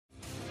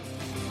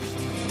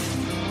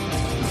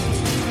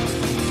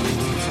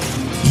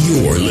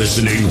You're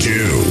listening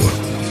to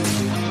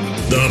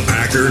the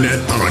Packernet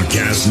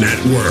Podcast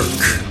Network.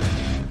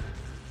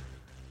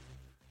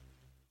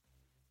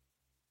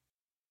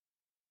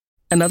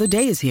 Another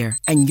day is here,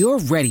 and you're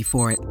ready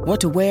for it.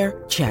 What to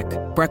wear? Check.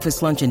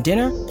 Breakfast, lunch, and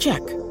dinner?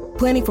 Check.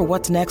 Planning for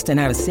what's next and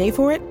how to save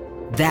for it?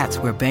 That's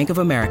where Bank of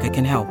America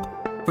can help.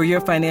 For your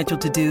financial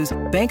to-dos,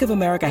 Bank of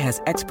America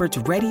has experts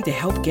ready to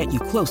help get you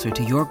closer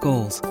to your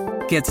goals.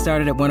 Get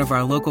started at one of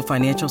our local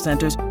financial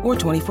centers or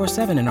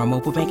 24/7 in our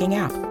mobile banking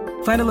app.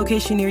 Find a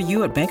location near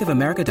you at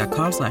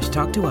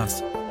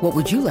bankofamerica.com/talktous. What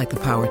would you like the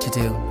power to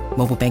do?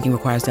 Mobile banking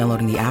requires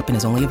downloading the app and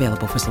is only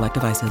available for select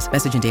devices.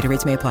 Message and data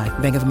rates may apply.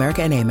 Bank of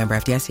America N.A., member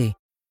FDIC.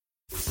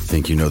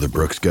 Think you know the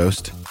Brooks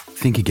Ghost?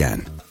 Think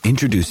again.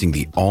 Introducing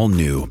the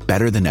all-new,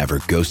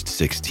 better-than-ever Ghost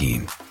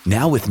 16.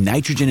 Now with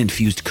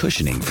nitrogen-infused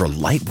cushioning for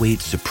lightweight,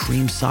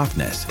 supreme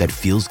softness that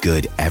feels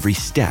good every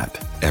step,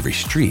 every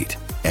street,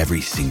 every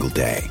single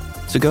day.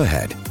 So go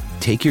ahead,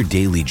 take your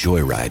daily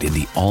joyride in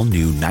the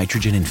all-new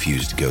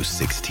nitrogen-infused Ghost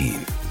 16.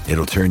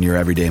 It'll turn your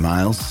everyday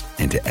miles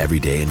into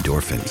everyday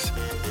endorphins.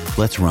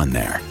 Let's run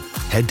there.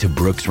 Head to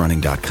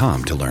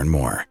brooksrunning.com to learn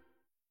more.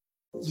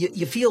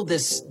 You feel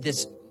this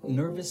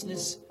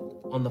nervousness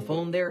on the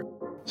phone there?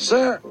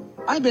 Sir,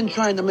 I've been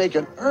trying to make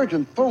an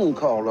urgent phone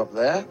call up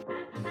there.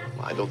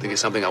 I don't think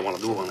it's something I want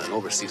to do on an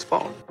overseas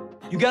phone.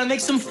 You gotta make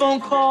some phone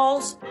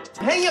calls.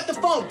 Hang up the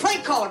phone.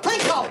 Prank caller.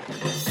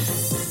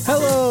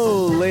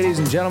 Hello, ladies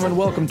and gentlemen.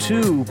 Welcome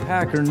to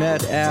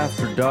Packernet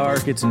After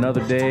Dark. It's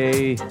another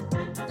day.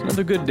 It's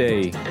another good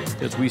day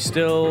because we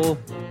still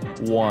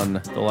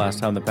won the last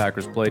time the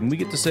Packers played, and we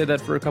get to say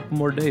that for a couple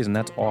more days, and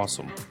that's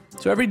awesome.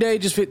 So every day,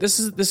 this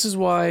is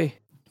why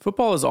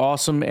football is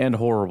awesome and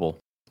horrible.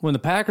 When the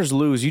Packers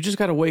lose, you just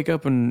got to wake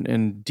up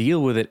and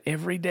deal with it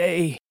every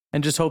day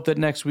and just hope that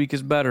next week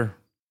is better.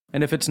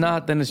 And if it's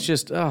not, then it's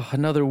just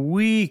another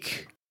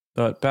week.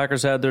 But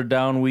Packers had their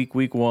down week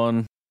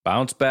 1,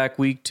 bounce back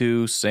week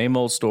 2, same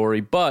old story.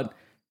 But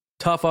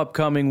tough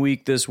upcoming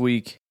week this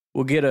week.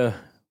 We'll get a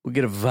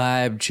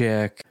vibe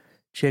check,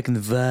 checking the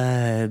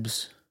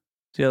vibes.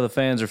 See how the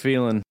fans are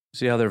feeling.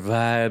 See how their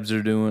vibes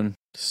are doing.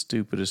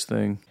 Stupidest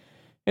thing.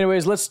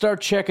 Anyways, let's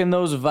start checking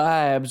those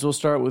vibes. We'll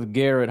start with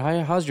Garrett.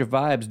 How's your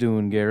vibes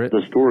doing, Garrett?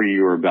 The story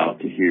you're about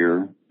to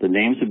hear, the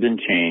names have been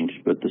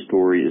changed, but the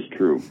story is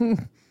true.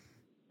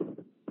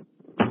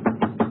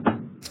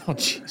 Oh,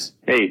 jeez.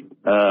 Hey,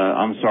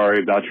 I'm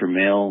sorry about your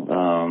mail.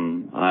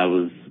 I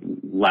was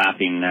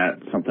laughing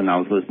at something I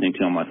was listening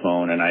to on my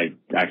phone, and I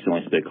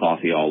accidentally spit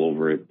coffee all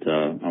over it.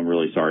 I'm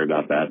really sorry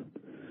about that.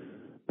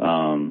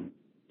 I'm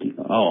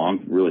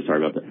really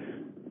sorry about that.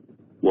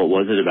 What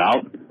was it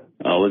about?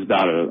 It was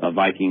about a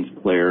Vikings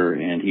player,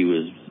 and he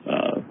was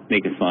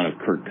making fun of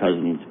Kirk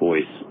Cousins'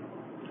 voice.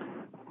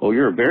 Oh,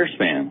 you're a Bears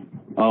fan.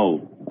 Oh,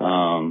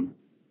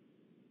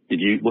 who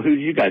did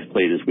you guys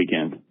play this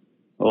weekend?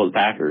 Oh, the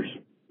Packers.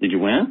 Did you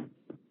win?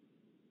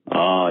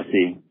 Oh, I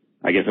see.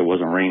 I guess it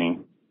wasn't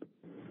raining.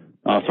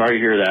 Oh, sorry to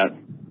hear that.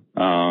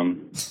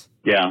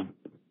 Yeah,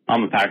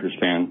 I'm a Packers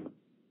fan.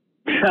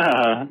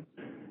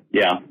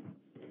 Yeah.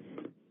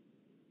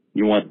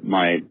 You want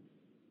my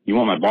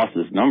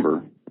boss's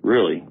number?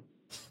 Really?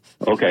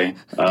 Okay.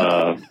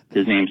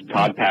 His name's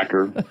Todd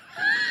Packer.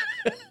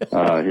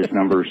 His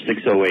number is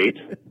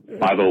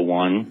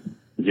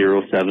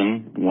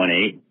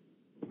 608-501-0718.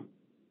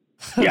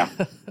 Yeah.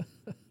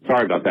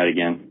 Sorry about that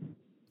again.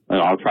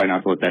 I'll try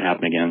not to let that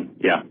happen again.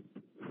 Yeah.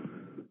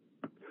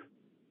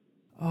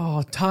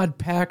 Oh, Todd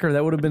Packer.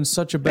 That would have been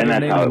such a better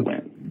name. And that's how it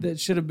went.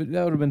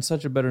 That would have been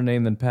such a better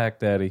name than Pack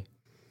Daddy.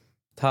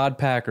 Todd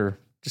Packer.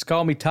 Just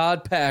call me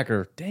Todd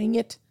Packer. Dang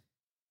it.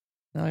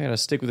 Now I got to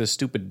stick with this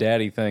stupid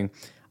daddy thing.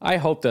 I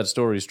hope that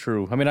story's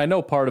true. I mean, I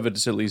know part of it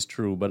is at least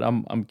true, but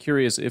I'm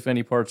curious if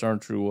any parts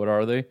aren't true. What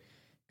are they?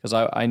 Because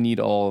I need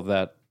all of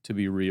that to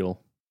be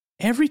real.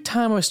 Every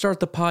time I start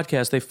the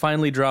podcast, they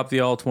finally drop the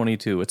all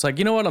 22. It's like,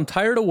 you know what? I'm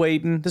tired of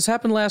waiting. This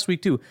happened last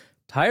week too.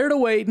 Tired of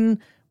waiting.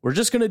 We're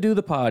just going to do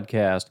the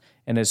podcast.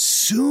 And as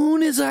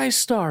soon as I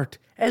start,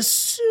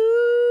 here's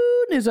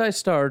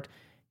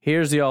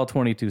the all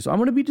 22. So I'm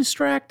going to be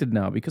distracted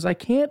now because I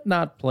can't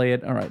not play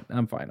it. All right,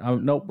 I'm fine.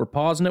 Nope, we're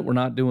pausing it. We're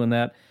not doing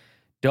that.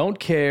 Don't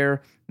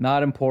care.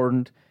 Not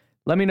important.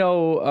 Let me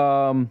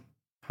know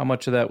how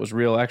much of that was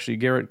real. Actually,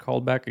 Garrett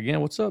called back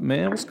again. What's up,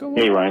 man? What's going on?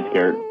 Hey, Ryan, it's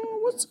Garrett.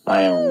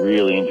 I am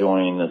really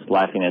enjoying this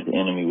laughing at the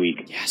enemy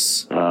week.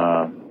 Yes.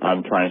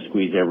 I'm trying to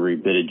squeeze every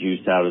bit of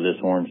juice out of this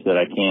orange that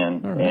I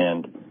can. Right.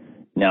 And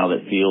now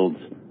that Fields'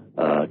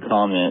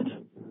 comment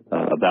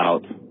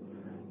about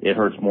it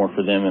hurts more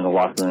for them in the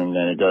locker room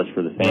than it does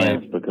for the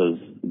fans because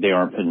they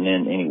aren't putting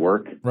in any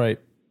work. Right.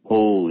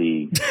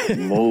 Holy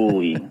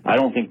moly. I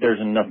don't think there's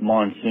enough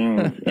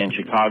monsoons in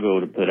Chicago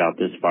to put out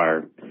this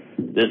fire.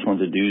 This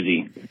one's a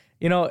doozy.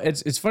 You know,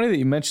 it's funny that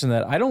you mentioned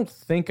that. I don't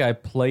think I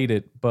played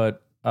it,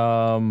 but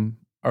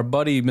our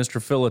buddy, Mr.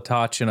 Phil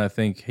Atachin, I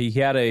think,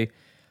 I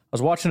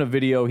was watching a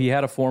video. He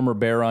had a former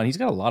Bear on. He's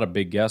got a lot of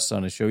big guests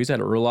on his show. He's had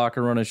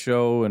Urlacher on his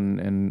show,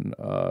 and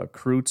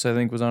Kreutz, I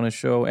think, was on his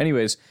show.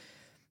 Anyways,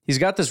 he's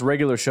got this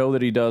regular show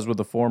that he does with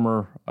the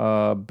former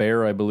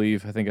Bear, I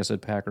believe. I think I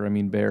said Packer, I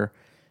mean Bear.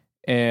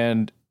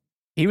 And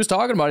he was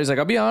talking about it. He's like,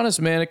 I'll be honest,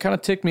 man, it kind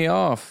of ticked me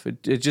off.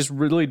 It just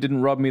really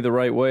didn't rub me the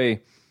right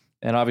way.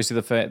 And obviously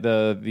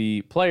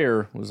the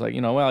player was like,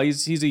 well,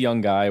 he's a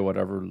young guy,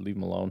 whatever, leave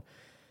him alone.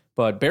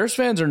 But Bears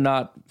fans are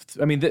not,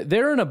 I mean,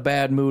 they're in a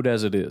bad mood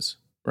as it is,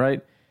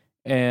 right?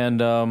 And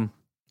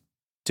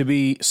to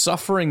be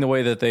suffering the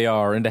way that they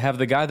are, and to have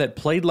the guy that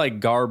played like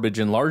garbage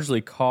and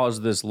largely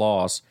caused this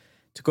loss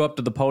to go up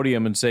to the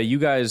podium and say, you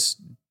guys,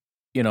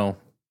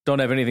 don't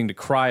have anything to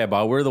cry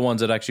about. We're the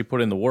ones that actually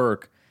put in the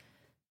work.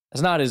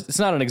 It's not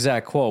an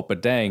exact quote,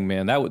 but dang,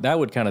 man, that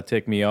would kind of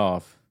tick me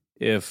off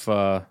if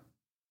that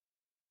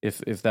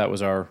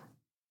was our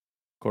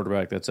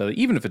quarterback that said it.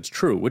 Even if it's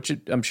true, which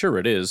I'm sure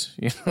it is.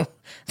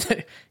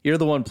 You're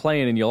the one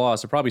playing and you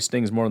lost. It probably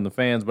stings more than the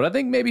fans, but I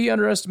think maybe he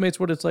underestimates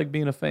what it's like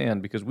being a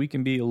fan, because we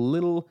can be a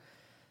little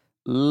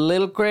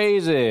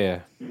crazy.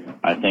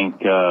 I think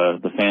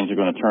the fans are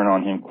going to turn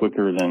on him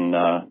quicker than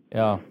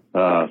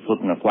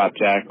flipping a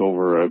flapjack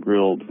over a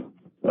grilled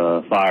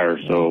fire.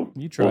 So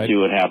we'll see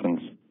what happens.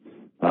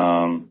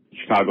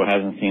 Chicago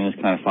hasn't seen this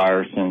kind of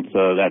fire since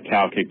that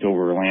cow kicked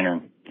over a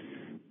lantern.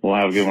 We'll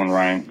have a good one,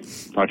 Ryan.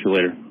 Talk to you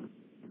later.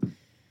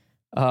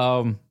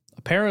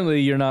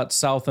 Apparently you're not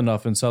south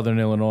enough in Southern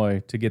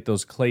Illinois to get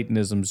those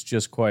Claytonisms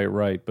just quite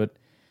right, but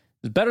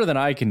it's better than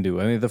I can do.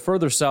 I mean, the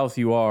further south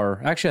you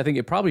are, actually, I think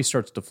it probably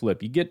starts to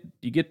flip. You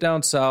get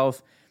down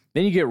south,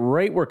 then you get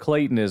right where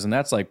Clayton is, and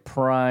that's like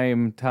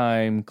prime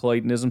time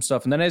Claytonism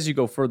stuff. And then as you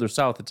go further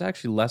south, it's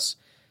actually less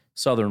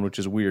southern, which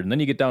is weird. And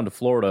then you get down to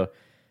Florida,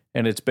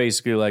 and it's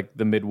basically like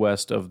the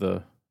Midwest of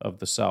the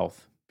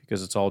South,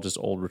 because it's all just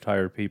old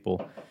retired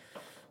people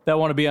that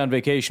want to be on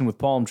vacation with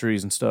palm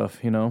trees and stuff,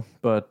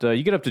 But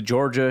you get up to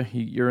Georgia,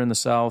 you're in the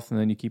South, and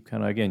then you keep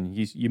kind of, again,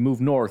 you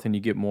move north and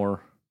you get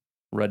more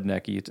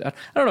rednecky. I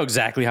don't know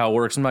exactly how it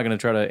works. I'm not going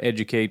to try to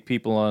educate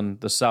people on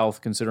the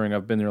South, considering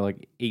I've been there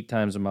like 8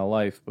 times in my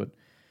life, but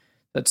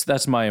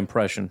that's my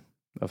impression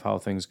of how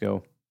things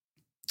go.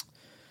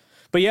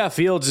 But yeah,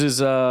 Fields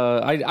is,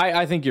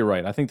 I think you're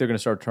right. I think they're going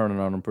to start turning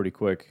on him pretty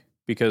quick,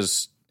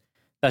 because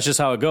that's just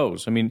how it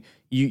goes. I mean,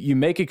 you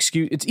make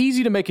it's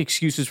easy to make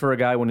excuses for a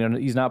guy when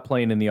he's not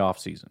playing in the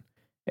offseason.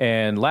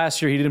 And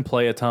last year he didn't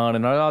play a ton,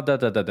 and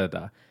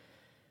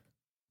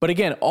But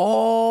again,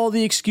 all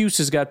the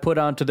excuses got put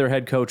onto their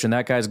head coach, and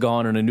that guy's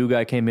gone, and a new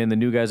guy came in, the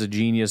new guy's a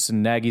genius,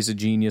 and Nagy's a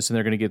genius, and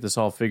they're going to get this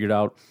all figured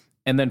out.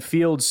 And then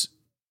Fields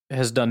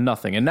has done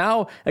nothing. And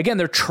now, again,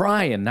 they're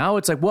trying. Now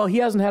it's like, well, he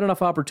hasn't had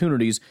enough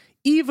opportunities,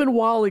 even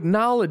while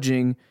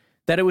acknowledging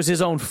that it was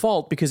his own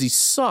fault because he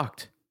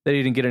sucked that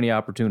he didn't get any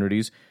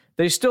opportunities.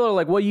 They still are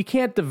like, well, you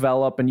can't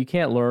develop and you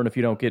can't learn if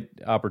you don't get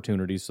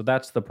opportunities. So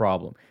that's the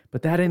problem.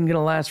 But that ain't going to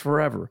last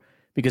forever,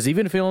 because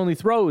even if he only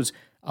throws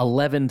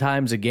 11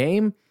 times a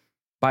game,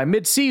 by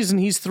midseason,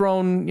 he's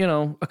thrown,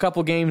 a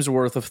couple games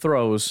worth of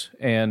throws.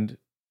 And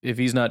if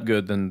he's not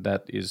good, then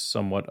that is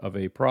somewhat of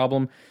a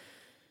problem.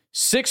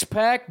 Six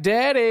Pack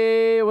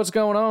Daddy, what's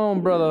going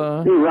on,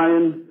 brother? Hey,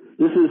 Ryan,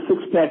 this is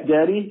Six Pack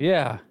Daddy.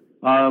 Yeah.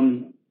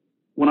 When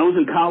I was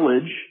in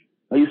college,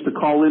 I used to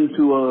call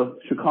into a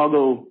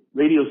Chicago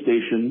radio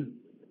station.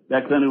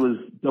 Back then it was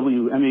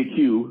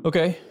WMAQ.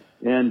 Okay.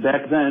 And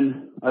back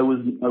then I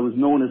was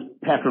known as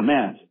Packer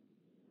Matt.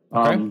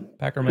 Okay.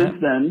 Packer Matt.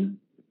 Since then,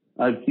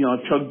 I've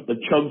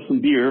chugged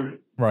some beer.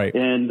 Right.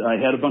 And I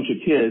had a bunch of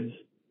kids.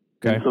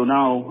 Okay. And so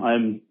now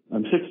I'm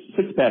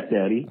six pack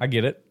daddy. I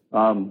get it.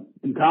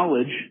 In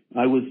college,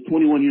 I was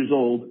 21 years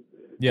old.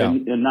 Yeah.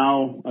 And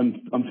now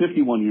I'm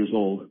 51 years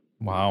old.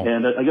 Wow.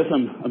 And I guess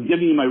I'm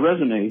giving you my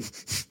resume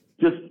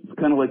just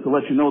kind of like to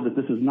let you know that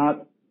this is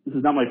not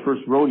my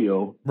first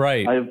rodeo.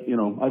 Right.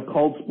 I've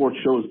called sports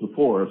shows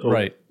before, so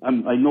right.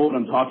 I know what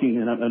I'm talking,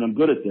 and I'm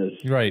good at this.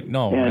 Right.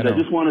 No. And I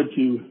just wanted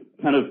to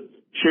kind of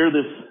share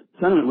this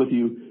sentiment with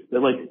you that,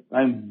 like,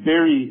 I'm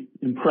very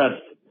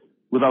impressed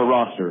with our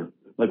roster.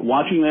 Like,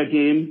 watching that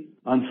game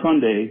on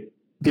Sunday,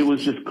 it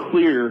was just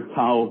clear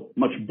how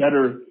much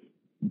better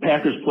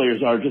Packers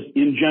players are just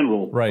in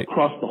general, right,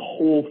 across the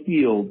whole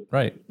field,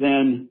 right,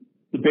 than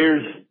the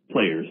Bears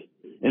players.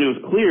 And it was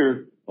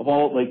clear of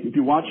all, like, if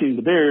you're watching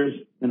the Bears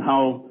and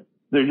how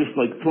they're just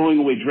like throwing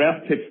away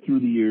draft picks through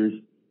the years,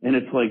 and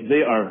it's like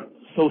they are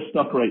so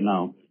stuck right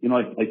now.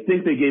 I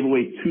think they gave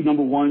away 2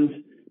 number ones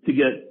to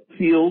get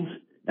Fields,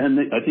 and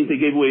I think they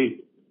gave away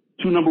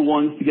 2 number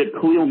ones to get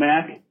Khalil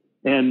Mack.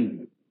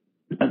 And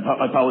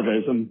I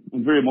apologize, I'm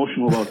very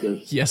emotional about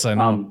this. Yes, I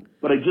know.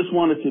 But I just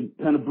wanted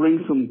to kind of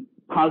bring some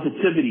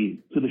positivity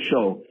to the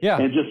show. Yeah.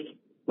 And just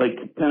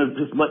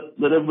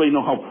let everybody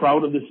know how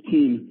proud of this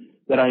team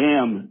that I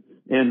am.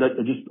 And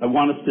I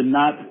want us to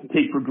not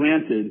take for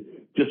granted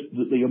just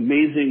the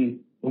amazing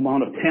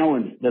amount of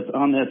talent that's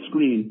on that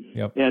screen.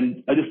 Yep.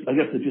 And I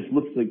guess it just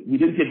looks like we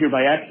didn't get here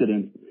by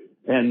accident.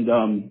 And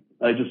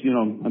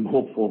I'm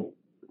hopeful.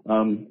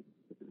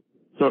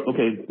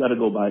 Okay, gotta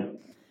go by.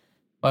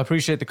 I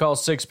appreciate the call,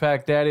 Six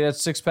Pack Daddy. That's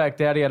Six Pack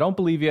Daddy. I don't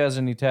believe he has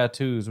any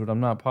tattoos, but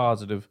I'm not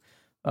positive.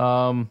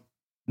 No,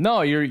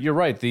 No, you're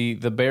right. The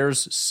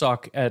Bears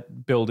suck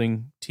at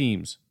building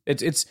teams.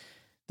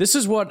 This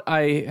is what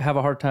I have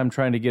a hard time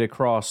trying to get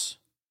across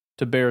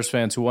to Bears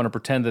fans who want to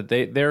pretend that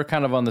they're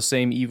kind of on the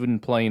same even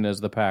plane as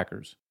the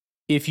Packers.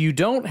 If you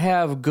don't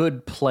have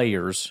good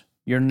players,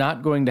 you're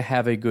not going to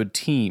have a good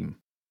team.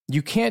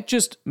 You can't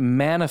just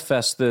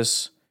manifest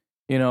this,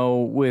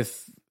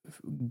 with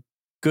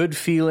good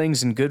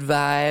feelings and good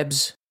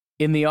vibes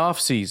in the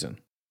offseason.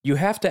 You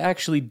have to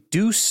actually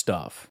do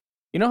stuff.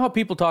 You know how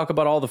people talk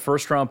about all the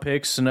first-round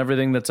picks and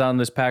everything that's on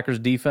this Packers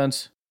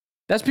defense?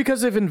 That's because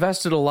they've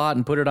invested a lot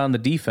and put it on the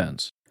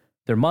defense.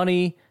 Their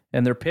money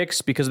and their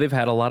picks because they've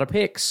had a lot of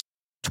picks.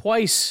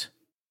 Twice,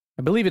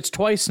 I believe it's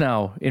twice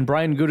now, in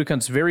Brian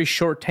Gutekunst's very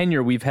short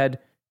tenure, we've had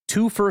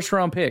 2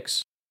 first-round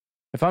picks.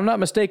 If I'm not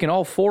mistaken,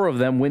 all 4 of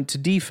them went to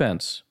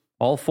defense.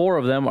 All 4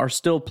 of them are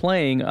still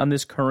playing on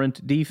this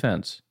current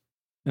defense.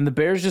 And the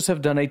Bears just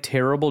have done a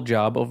terrible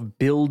job of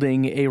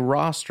building a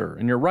roster.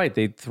 And you're right,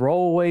 they throw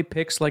away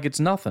picks like it's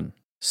nothing.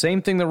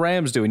 Same thing the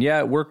Rams do. And yeah,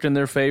 it worked in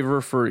their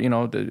favor for,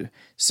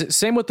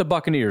 same with the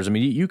Buccaneers. I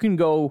mean, you can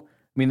go,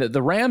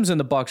 the Rams and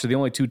the Bucs are the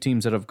only 2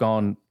 teams that have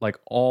gone like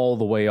all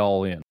the way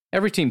all in.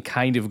 Every team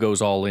kind of goes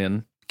all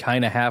in,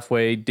 kind of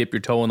halfway, dip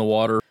your toe in the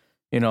water.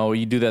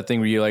 You do that thing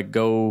where you like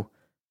go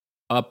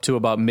up to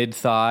about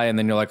mid-thigh and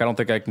then you're like, I don't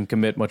think I can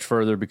commit much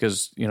further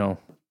because,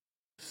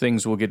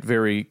 things will get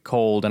very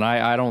cold and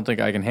I don't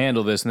think I can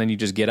handle this. And then you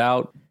just get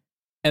out.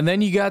 And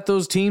then you got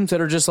those teams that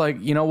are just like,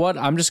 you know what?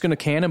 I'm just going to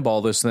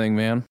cannonball this thing,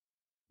 man.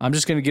 I'm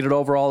just going to get it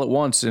over all at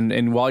once.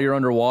 And while you're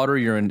underwater,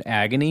 you're in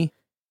agony.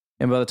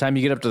 And by the time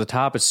you get up to the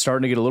top, it's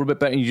starting to get a little bit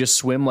better. And you just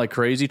swim like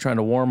crazy trying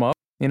to warm up,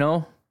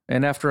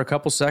 And after a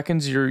couple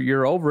seconds,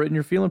 you're over it and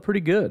you're feeling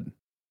pretty good.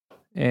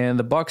 And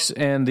the Bucs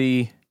and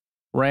the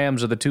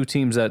Rams are the 2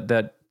 teams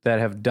that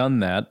have done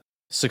that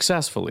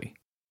successfully.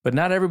 But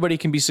not everybody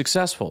can be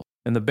successful.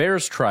 And the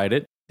Bears tried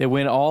it. They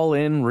went all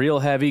in, real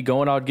heavy,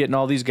 going out, getting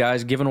all these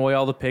guys, giving away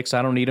all the picks.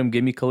 I don't need them.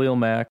 Give me Khalil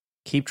Mack.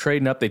 Keep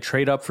trading up. They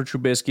trade up for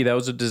Trubisky. That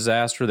was a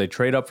disaster. They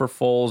trade up for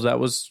Foles. That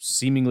was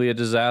seemingly a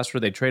disaster.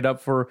 They trade up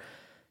for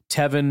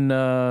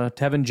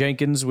Tevin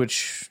Jenkins,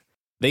 which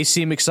they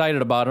seem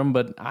excited about him,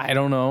 but I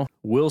don't know.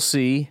 We'll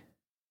see.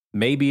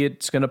 Maybe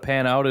it's going to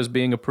pan out as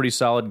being a pretty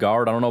solid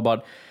guard. I don't know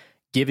about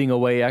giving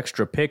away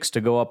extra picks to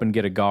go up and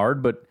get a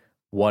guard, but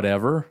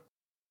whatever.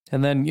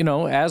 And then,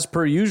 as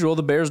per usual,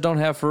 the Bears don't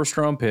have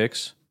first-round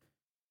picks.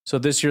 So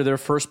this year, their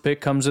first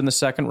pick comes in the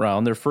second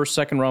round. Their first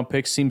second-round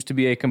pick seems to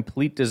be a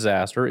complete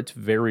disaster. It's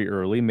very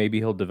early. Maybe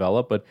he'll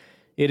develop, but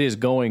it is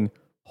going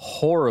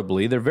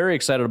horribly. They're very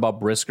excited about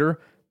Brisker.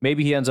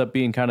 Maybe he ends up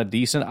being kind of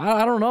decent.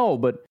 I don't know,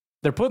 but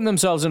they're putting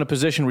themselves in a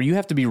position where you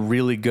have to be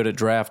really good at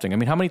drafting. I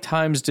mean, how many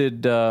times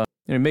did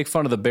make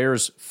fun of the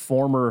Bears'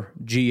 former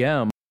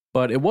GM,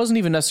 but it wasn't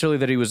even necessarily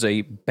that he was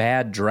a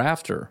bad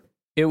drafter.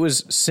 It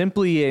was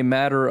simply a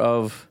matter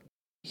of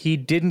he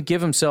didn't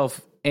give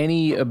himself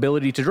any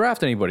ability to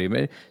draft anybody. I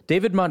mean,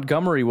 David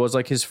Montgomery was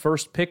like his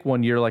first pick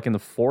one year, like in the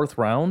 4th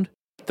round,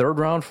 3rd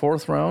round,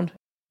 4th round,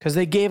 because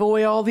they gave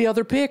away all the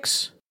other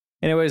picks.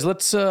 Anyways,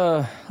 let's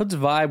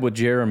vibe with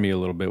Jeremy a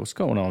little bit. What's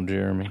going on,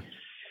 Jeremy?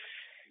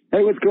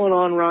 Hey, what's going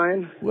on,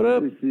 Ryan? What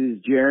up? This is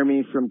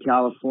Jeremy from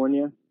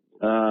California.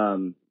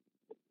 You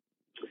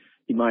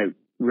might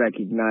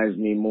recognize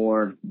me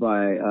more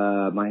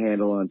by my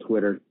handle on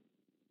Twitter.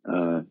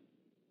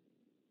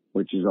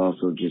 Which is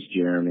also just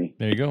Jeremy.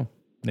 There you go.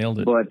 Nailed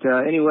it. But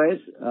anyways,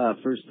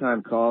 first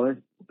time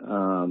caller.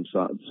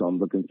 So I'm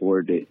looking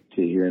forward to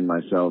hearing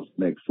myself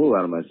make a fool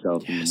out of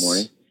myself in the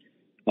morning.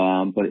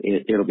 But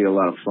it'll be a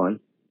lot of fun.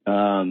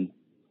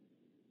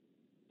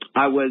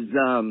 I was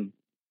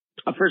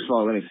first of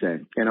all, let me say,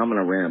 and I'm going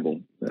to ramble.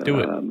 Do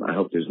it. I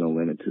hope there's no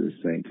limit to this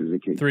thing because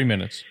it could. 3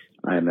 minutes.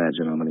 I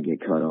imagine I'm going to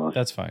get cut off.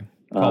 That's fine.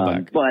 Call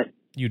back. But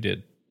you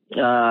did.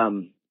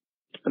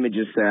 Let me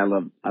just say I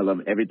love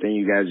everything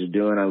you guys are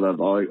doing. I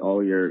love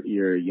all your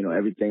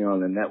everything on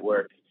the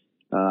network.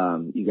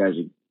 You guys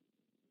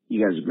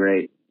are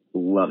great.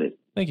 Love it.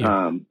 Thank you.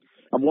 I've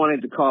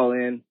wanted to call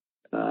in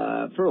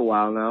for a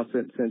while now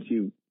since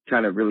you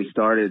kind of really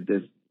started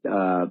this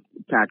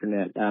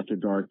Packernet After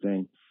Dark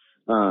thing.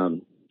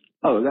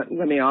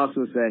 Let me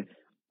also say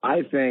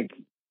I think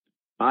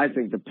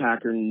the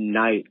Packer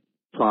Night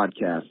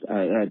podcast,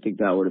 I think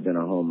that would have been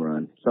a home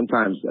run.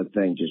 Sometimes a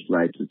thing just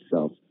writes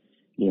itself.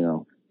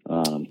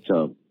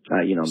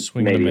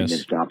 Maybe a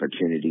missed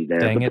opportunity there.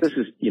 Dang but it. this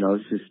is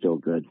still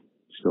good.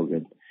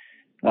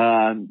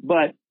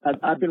 But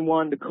I've been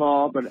wanting to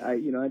call, but I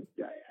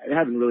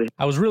haven't really.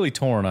 I was really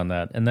torn on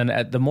that. And then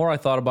the more I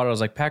thought about it, I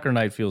was like, Packer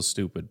Night feels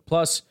stupid.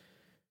 Plus,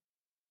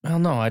 well,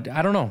 no, I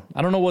don't know.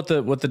 I don't know what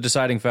the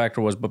deciding factor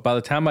was, but by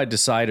the time I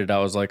decided, I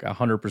was like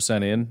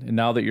 100% in. And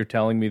now that you're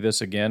telling me this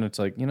again, it's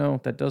like,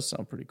 that does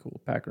sound pretty cool.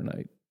 Packer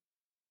Night.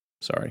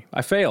 Sorry.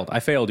 I failed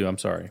you. I'm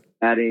sorry.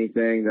 Had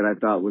anything that I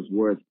thought was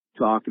worth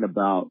talking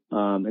about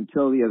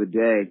until the other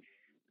day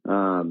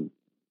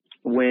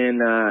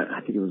when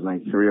I think it was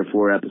like 3 or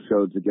 4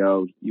 episodes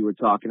ago, you were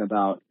talking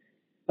about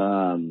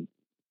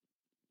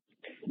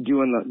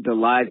doing the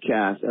live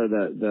cast or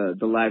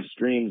the live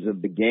streams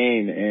of the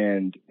game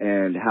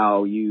and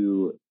how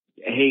you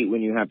hate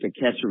when you have to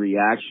catch a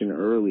reaction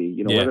early,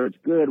 you know, whether it's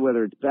good,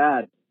 whether it's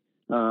bad,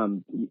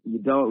 you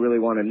don't really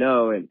want to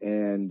know it.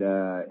 And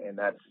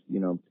that's, you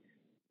know,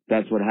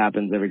 that's what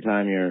happens every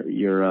time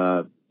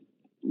you're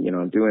you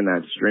know, doing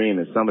that stream,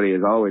 is somebody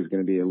is always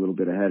going to be a little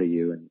bit ahead of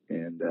you.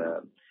 And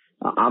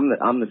I'm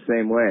the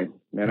same way,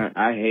 man.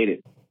 I hate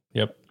it.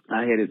 Yep.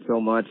 I hate it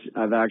so much.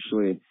 I've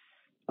actually,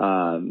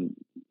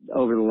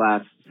 over the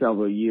last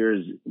several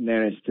years,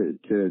 managed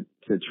to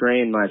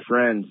train my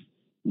friends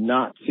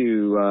not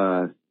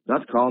to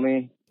call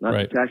me, not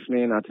to text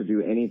me, not to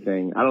do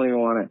anything. I don't even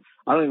want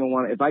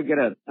to, if I get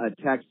a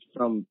text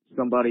from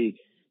somebody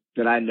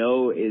that I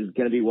know is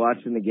going to be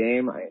watching the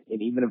game,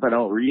 and even if I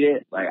don't read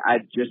it, like,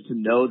 just to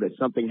know that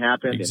something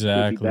happened, it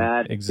could be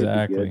bad, it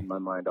could be good, my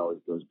mind always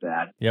goes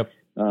bad. Yep.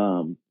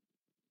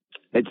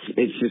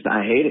 It's just,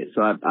 I hate it.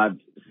 So I've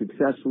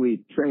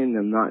successfully trained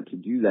them not to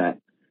do that.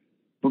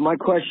 But my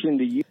question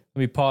to you. Let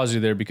me pause you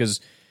there, because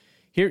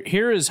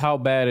here is how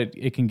bad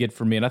it can get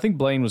for me. And I think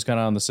Blaine was kind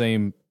of on the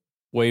same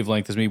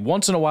wavelength as me.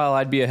 Once in a while,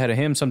 I'd be ahead of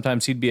him.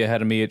 Sometimes he'd be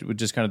ahead of me. It would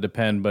just kind of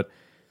depend. But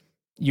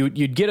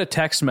you'd get a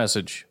text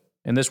message,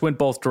 and this went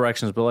both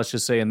directions. But let's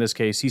just say in this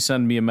case, he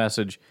sent me a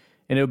message,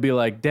 and it would be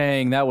like,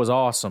 dang, that was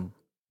awesome.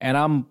 And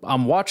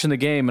I'm watching the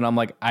game, and I'm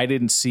like, I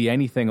didn't see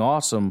anything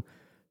awesome,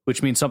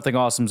 which means something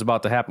awesome is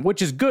about to happen,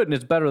 which is good, and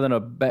it's better than a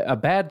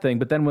bad thing.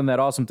 But then when that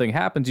awesome thing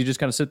happens, you just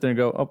kind of sit there and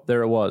go, oh,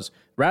 there it was,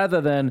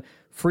 rather than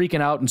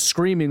freaking out and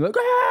screaming like,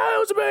 ah, it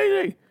was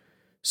amazing.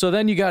 So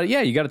then you got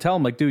to tell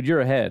them, like, dude, you're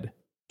ahead.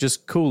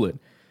 Just cool it.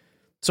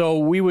 So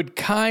we would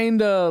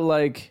kind of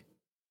like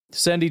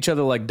send each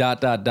other like ...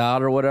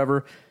 or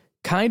whatever,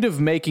 kind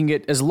of making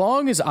it, as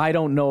long as I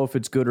don't know if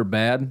it's good or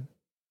bad,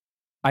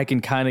 I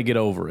can kind of get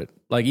over it.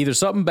 Like, either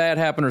something bad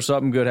happened or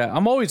something good happened.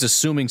 I'm always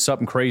assuming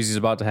something crazy is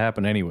about to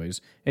happen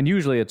anyways. And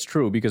usually it's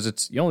true,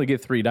 because you only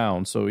get 3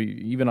 down. So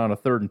even on a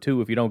 3rd and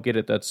 2, if you don't get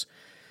it,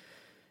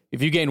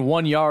 if you gain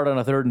 1 yard on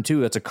a 3rd and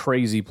 2, that's a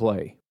crazy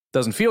play.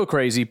 Doesn't feel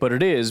crazy, but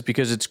it is,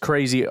 because it's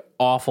crazy,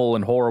 awful,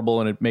 and horrible,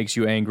 and it makes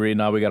you angry, and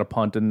now we got to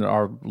punt, and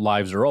our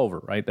lives are over,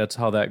 right? That's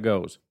how that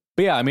goes.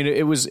 But yeah, I mean,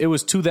 it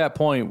was to that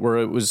point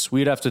where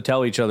we'd have to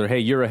tell each other, hey,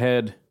 you're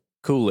ahead,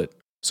 cool it.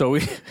 So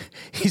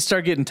he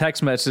start getting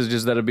text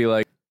messages that'd be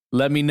like,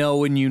 let me know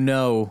when you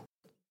know.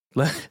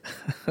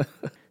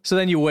 So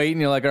then you wait, and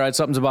you're like, all right,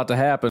 something's about to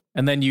happen.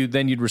 And then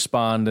you'd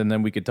respond, and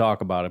then we could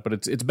talk about it.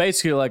 But it's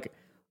basically like,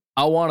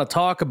 I want to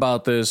talk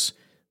about this,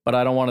 but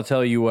I don't want to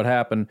tell you what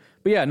happened.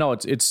 But yeah, no,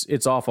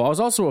 it's awful. I was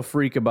also a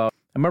freak about,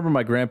 I remember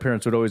my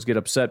grandparents would always get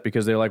upset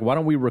because they're like, why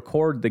don't we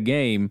record the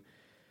game?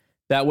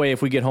 That way,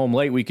 if we get home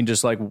late, we can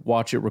just like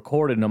watch it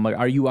recorded. And I'm like,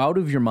 are you out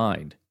of your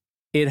mind?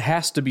 It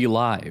has to be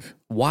live.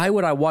 Why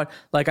would I watch?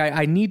 Like,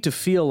 I need to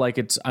feel like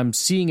I'm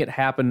seeing it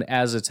happen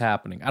as it's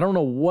happening. I don't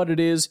know what it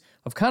is.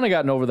 I've kind of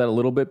gotten over that a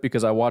little bit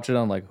because I watch it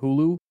on like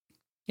Hulu,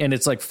 and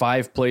it's like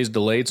 5 plays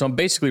delayed. So I'm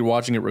basically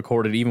watching it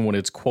recorded even when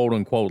it's quote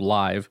unquote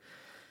live.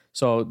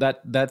 So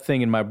that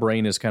thing in my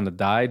brain has kind of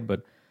died.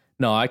 But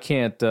no, I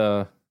can't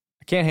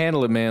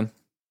handle it, man.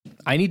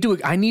 I need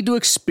to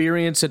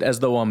experience it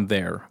as though I'm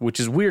there, which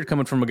is weird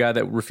coming from a guy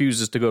that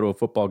refuses to go to a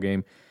football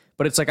game.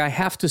 But it's like, I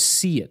have to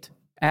see it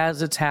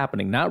as it's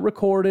happening, not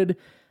recorded.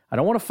 I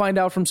don't want to find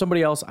out from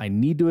somebody else. I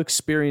need to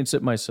experience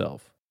it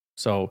myself.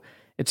 So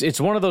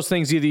it's one of those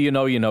things, either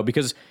you know,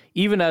 because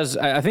even as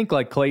I think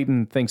like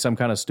Clayton thinks I'm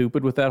kind of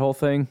stupid with that whole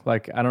thing.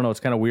 Like, I don't know, it's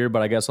kind of weird,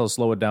 but I guess I'll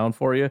slow it down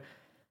for you.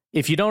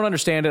 If you don't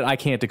understand it, I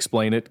can't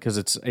explain it,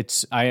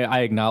 because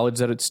I acknowledge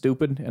that it's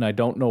stupid, and I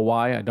don't know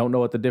why. I don't know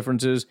what the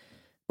difference is.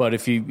 But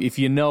if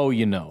you know,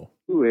 you know.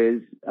 Who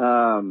is?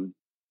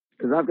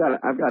 Because I've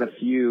got a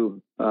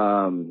few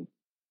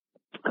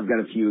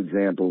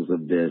examples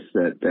of this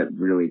that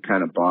really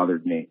kind of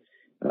bothered me.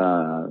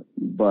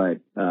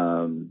 But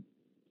I'm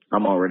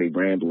already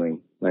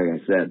rambling, like I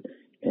said.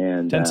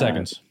 And 10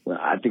 seconds.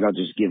 I think I'll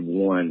just give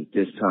one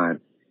this time.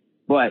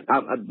 But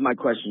my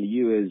question to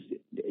you is,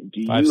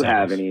 do you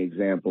have any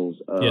examples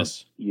of,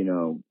 yes, you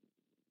know?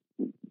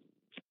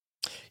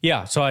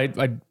 Yeah, so I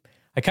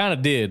kind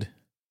of did,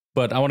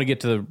 but I want to get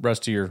to the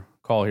rest of your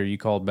call here. You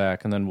called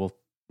back, and then we'll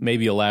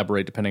maybe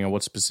elaborate depending on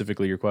what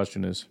specifically your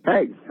question is.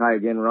 Hey, hi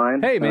again,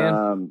 Ryan. Hey,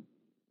 man.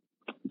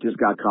 Just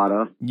got cut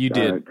off. You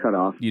did. Cut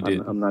off. You did.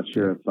 I'm not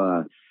sure if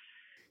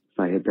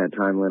I hit that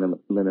time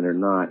limit or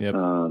not. Yep.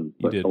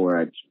 But did.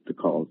 Or the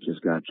call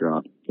just got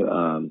dropped.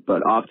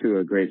 But off to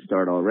a great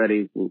start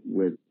already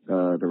with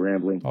the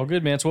rambling. All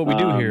good, man. It's what we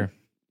do here.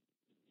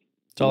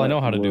 It's all I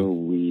know how to do. What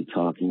were we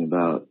talking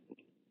about?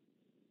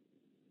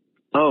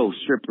 Oh,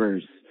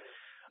 strippers.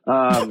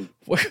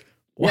 What?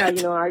 Yeah,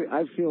 you know,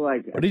 I feel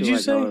like. What did you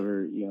say?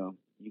 However, you know,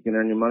 you can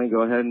earn your money.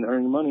 Go ahead and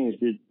earn your money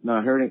if you're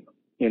not hurting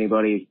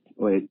anybody.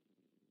 Wait.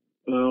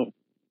 No,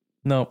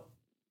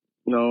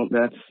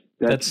 that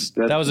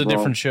was a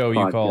different show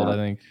you called, I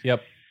think.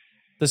 Yep.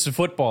 This is a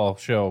football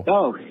show.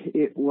 Oh,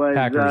 it was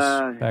Packers,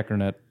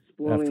 Packernet,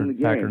 after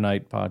Packer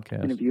Night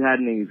podcast. And if you had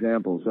any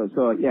examples,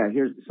 so yeah,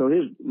 here's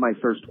my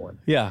first one.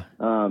 Yeah.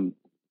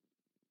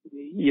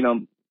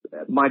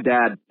 my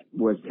dad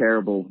was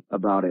terrible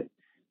about it.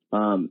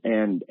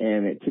 And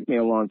it took me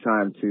a long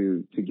time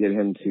to get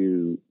him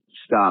to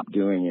stop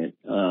doing it.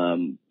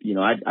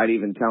 I'd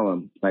even tell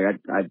him, like,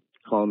 I'd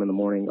call him in the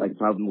morning, like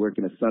if I'm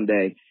working a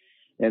Sunday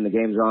and the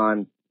game's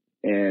on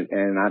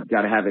and I've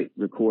got to have it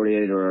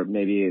recorded, or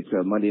maybe it's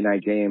a Monday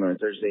night game or a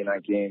Thursday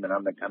night game and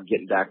I'm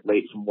getting back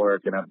late from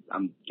work and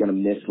I'm going to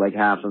miss like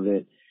half of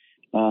it.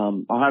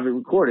 I'll have it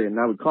recorded, and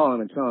I would call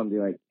him and tell him, be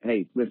like,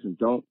 hey, listen,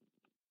 don't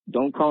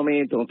call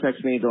me, don't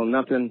text me, don't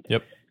nothing.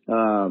 Yep.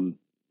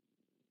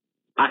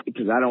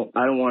 Because I don't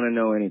want to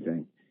know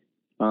anything.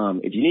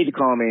 If you need to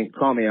call me,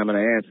 I'm going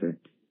to answer.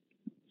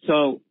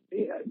 So,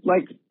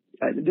 like,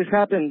 this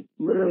happened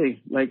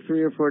literally like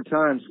 3 or 4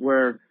 times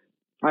where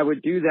I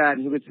would do that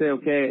and he would say,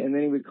 okay. And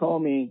then he would call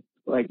me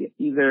like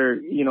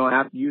either,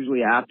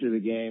 usually after the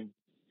game.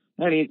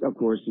 And he, of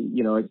course,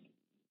 it's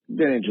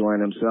been enjoying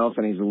himself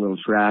and he's a little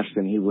trashed,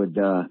 and he would,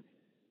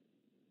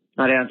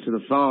 I'd answer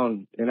the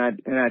phone and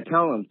I'd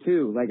tell him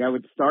too, like I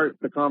would start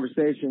the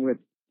conversation with,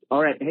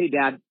 all right, hey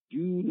Dad, do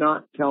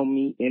not tell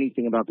me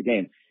anything about the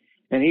game.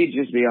 And he'd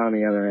just be on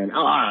the other end.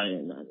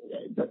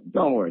 Oh,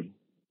 don't worry.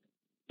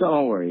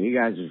 Don't worry. You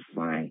guys are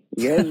fine.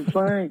 You guys are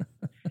fine.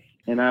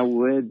 And I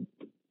would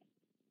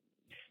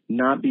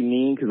not be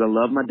mean because I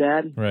love my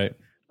dad. Right.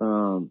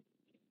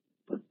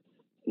 But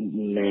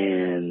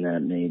man, that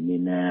made me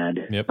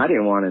mad. Yep. I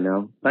didn't want to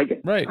know.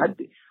 Like, right.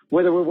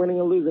 Whether we're winning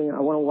or losing, I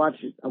want to watch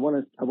it.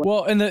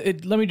 Well, and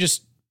let me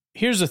just,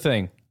 here's the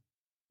thing.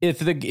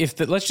 If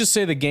let's just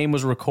say the game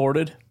was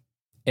recorded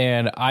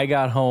and I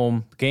got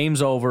home,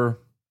 game's over,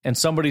 and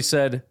somebody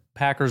said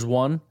Packers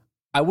won,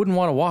 I wouldn't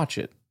want to watch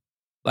it.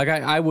 Like,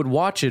 I would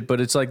watch it, but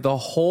it's like the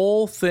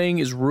whole thing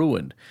is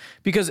ruined.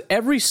 Because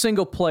every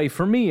single play,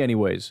 for me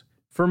anyways,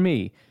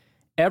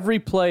 every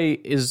play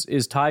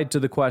is tied to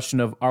the question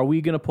of, are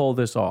we going to pull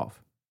this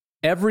off?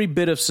 Every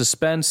bit of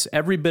suspense,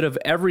 every bit of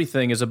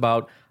everything is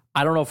about,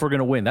 I don't know if we're going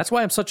to win. That's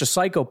why I'm such a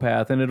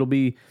psychopath, and it'll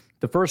be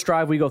the first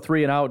drive we go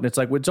 3 and out, and it's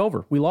like, it's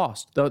over. We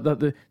lost.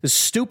 The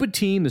stupid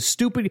team,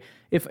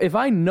 if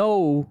I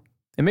know,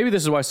 and maybe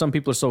this is why some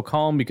people are so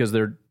calm, because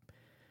the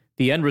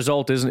end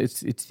result isn't,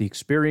 it's the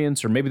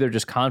experience, or maybe they're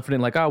just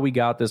confident, like, oh, we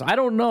got this. I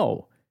don't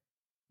know.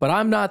 But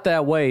I'm not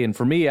that way. And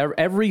for me,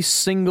 every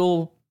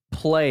single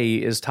play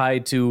is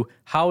tied to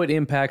how it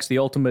impacts the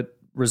ultimate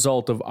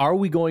result of, are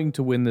we going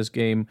to win this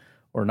game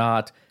or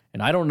not?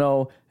 And I don't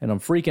know, and I'm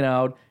freaking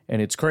out,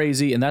 and it's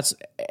crazy, and that's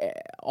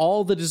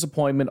all the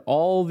disappointment,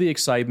 all the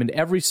excitement.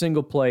 Every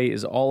single play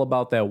is all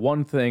about that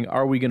one thing,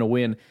 are we going to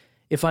win?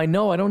 If I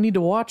know, I don't need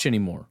to watch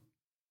anymore.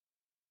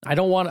 I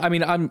don't want,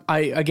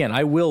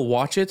 I will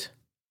watch it,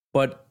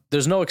 but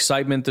there's no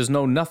excitement, there's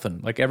no nothing.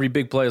 Like, every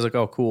big play is like,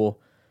 oh,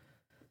 cool.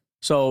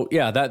 So,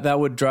 yeah, that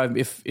would drive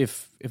me,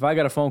 if I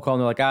got a phone call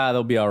and they're like,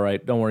 they'll be all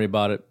right, don't worry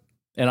about it,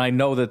 and I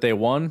know that they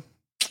won,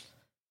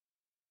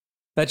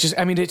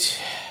 it's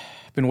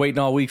been waiting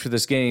all week for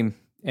this game,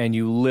 and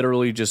you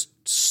literally just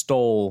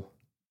stole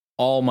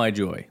all my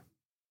joy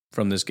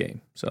from this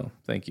game. So,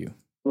 thank you.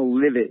 Well,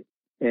 live it,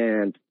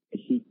 and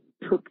he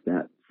took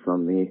that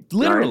from me.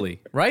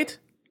 Literally, right?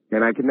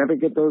 And I can never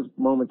get those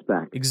moments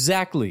back.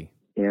 Exactly.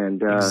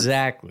 And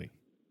exactly.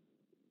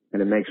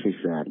 And it makes me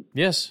sad.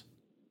 Yes.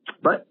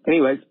 But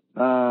anyways,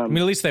 at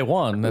least they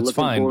won. That's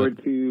fine. Looking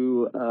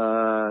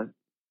forward to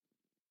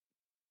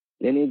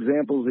any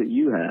examples that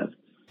you have.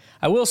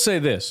 I will say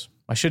this.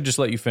 I should just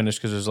let you finish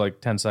because there's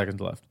like 10 seconds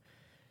left.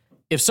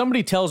 If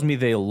somebody tells me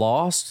they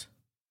lost,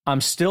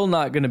 I'm still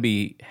not going to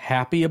be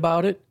happy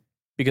about it,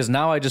 because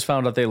now I just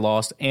found out they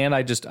lost, and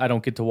I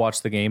don't get to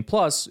watch the game.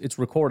 Plus, it's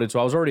recorded, so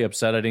I was already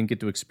upset I didn't get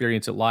to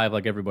experience it live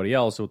like everybody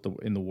else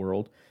in the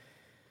world.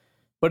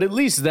 But at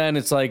least then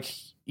it's like,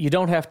 you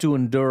don't have to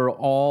endure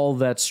all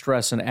that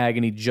stress and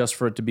agony just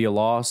for it to be a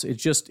loss. It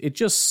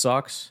just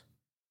sucks,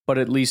 but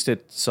at least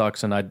it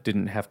sucks, and I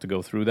didn't have to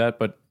go through that.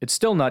 But it's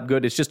still not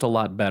good. It's just a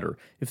lot better.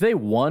 If they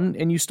won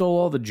and you stole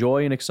all the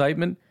joy and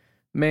excitement,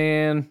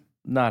 man,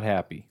 not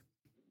happy.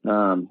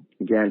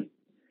 Again,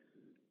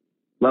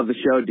 love the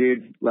show,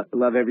 dude.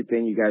 Love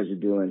everything you guys are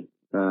doing.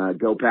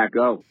 Go Pack,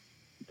 go.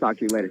 Talk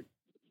to you later.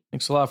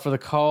 Thanks a lot for the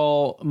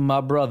call, my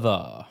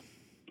brother.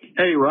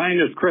 Hey, Ryan,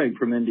 it's Craig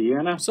from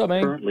Indiana. What's up,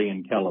 man? Currently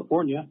in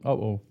California.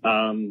 How's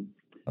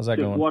that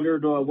going? Just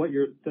wondered what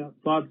your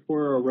thoughts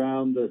were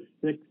around the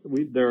 6.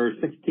 There are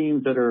 6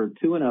 teams that are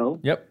 2-0.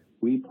 Yep.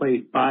 We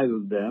played 5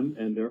 of them,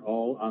 and they're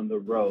all on the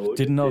road.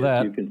 Didn't know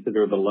that. You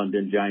consider the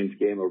London Giants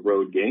game a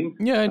road game?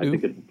 Yeah, I do. I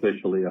think it's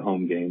officially a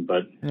home game,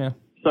 but yeah.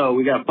 So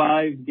we got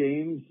 5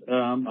 games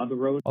on the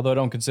road. Although I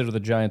don't consider the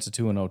Giants a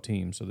 2-0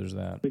 team, so there's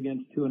that.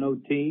 Against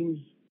 2-0 teams.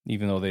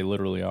 Even though they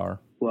literally are.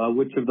 Well,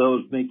 which of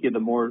those make you the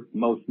most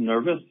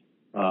nervous?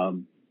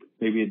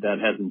 Maybe that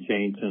hasn't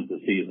changed since the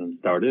season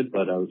started,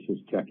 but I was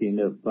just checking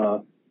if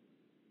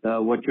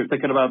what you're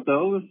thinking about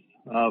those.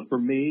 For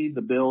me,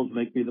 the Bills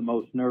make me the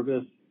most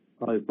nervous,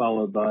 probably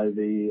followed by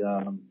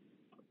the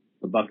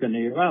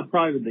Buccaneers. Well,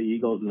 probably the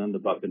Eagles and then the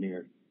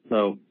Buccaneers.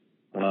 So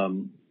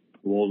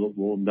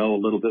we'll know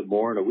a little bit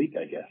more in a week,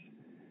 I guess.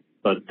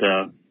 But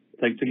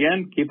Thanks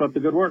again. Keep up the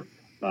good work.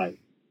 Bye.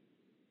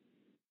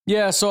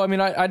 Yeah, so, I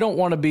mean, I don't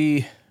want to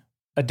be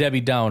a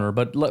Debbie Downer,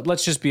 but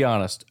let's just be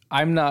honest.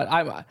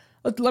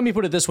 Let me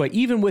put it this way.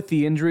 Even with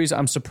the injuries,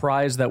 I'm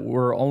surprised that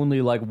we're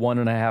only like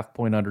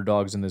 1.5-point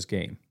underdogs in this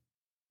game.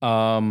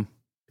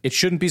 It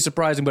shouldn't be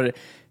surprising, but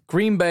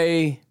Green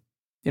Bay,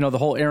 the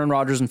whole Aaron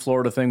Rodgers in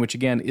Florida thing, which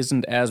again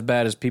isn't as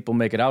bad as people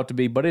make it out to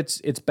be, but it's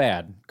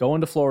bad.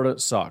 Going to Florida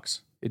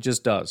sucks. It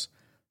just does.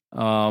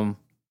 The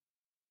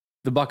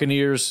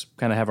Buccaneers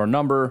kind of have our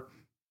number.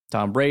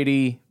 Tom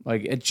Brady,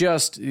 like it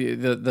just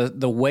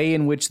the way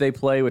in which they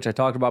play, which I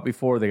talked about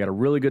before, they got a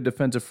really good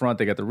defensive front.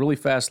 They got the really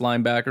fast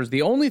linebackers.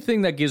 The only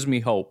thing that gives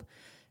me hope,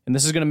 and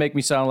this is going to make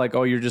me sound like,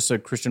 oh, you're just a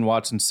Christian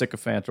Watson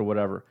sycophant or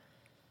whatever.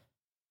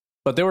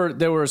 But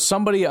there was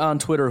somebody on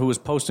Twitter who was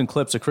posting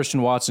clips of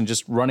Christian Watson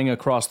just running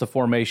across the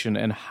formation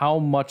and how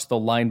much the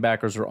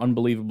linebackers are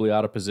unbelievably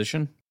out of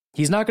position.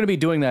 He's not going to be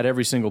doing that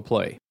every single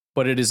play.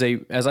 But it is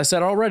as I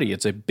said already,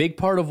 it's a big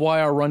part of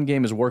why our run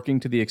game is working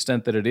to the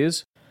extent that it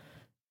is.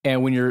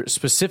 And when you're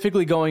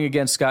specifically going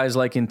against guys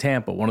like in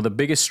Tampa, one of the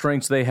biggest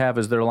strengths they have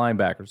is their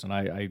linebackers. And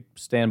I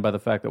stand by the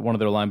fact that one of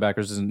their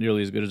linebackers isn't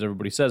nearly as good as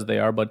everybody says they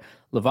are, but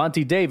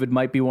Levante David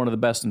might be one of the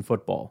best in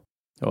football.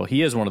 Well,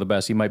 he is one of the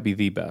best. He might be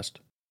the best.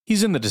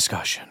 He's in the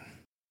discussion.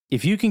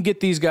 If you can get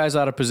these guys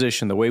out of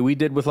position the way we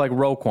did with like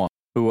Roquan,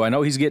 who I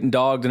know he's getting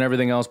dogged and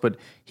everything else, but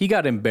he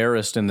got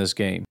embarrassed in this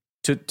game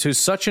to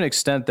such an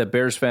extent that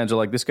Bears fans are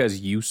like, this guy's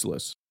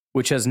useless,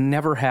 which has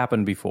never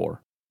happened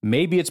before.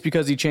 Maybe it's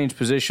because he changed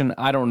position.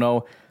 I don't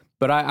know.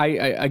 But I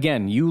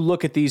again, you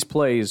look at these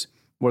plays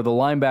where the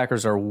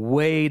linebackers are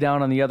way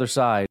down on the other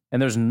side, and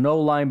there's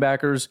no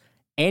linebackers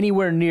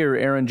anywhere near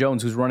Aaron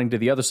Jones, who's running to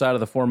the other side of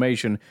the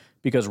formation,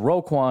 because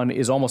Roquan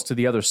is almost to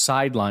the other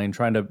sideline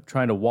trying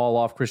to wall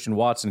off Christian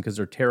Watson because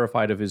they're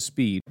terrified of his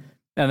speed.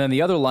 And then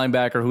the other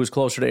linebacker, who's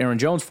closer to Aaron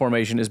Jones'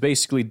 formation, is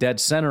basically dead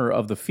center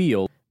of the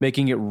field,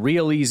 making it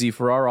real easy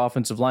for our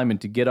offensive linemen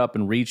to get up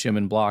and reach him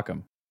and block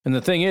him. And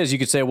the thing is, you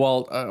could say,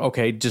 well,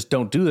 okay, just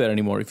don't do that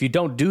anymore. If you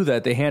don't do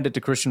that, they hand it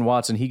to Christian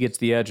Watson, he gets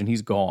the edge, and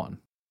he's gone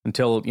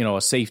until,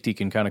 a safety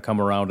can kind of come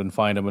around and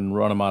find him and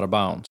run him out of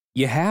bounds.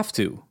 You have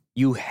to.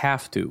 You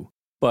have to.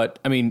 But,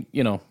 I mean,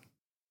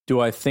 do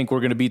I think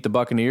we're going to beat the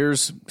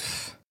Buccaneers?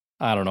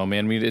 I don't know,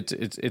 man. I mean,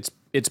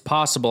 it's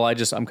possible.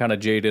 I'm kind of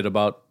jaded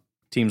about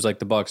teams like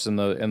the Bucs and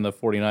the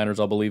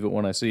 49ers. I'll believe it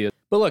when I see it.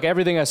 But look,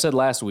 everything I said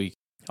last week,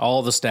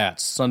 all the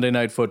stats, Sunday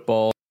Night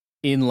Football,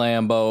 in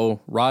Lambeau,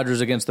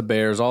 Rodgers against the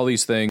Bears, all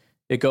these things,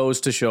 it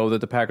goes to show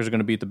that the Packers are going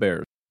to beat the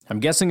Bears.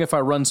 I'm guessing if I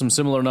run some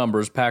similar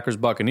numbers,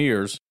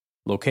 Packers-Buccaneers,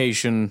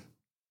 location,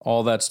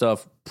 all that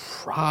stuff,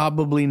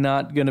 probably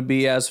not going to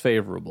be as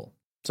favorable.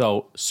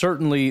 So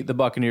certainly the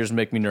Buccaneers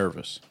make me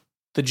nervous.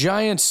 The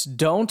Giants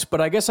don't,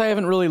 but I guess I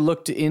haven't really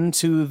looked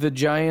into the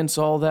Giants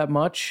all that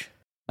much.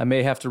 I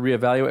may have to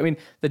reevaluate. I mean,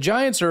 the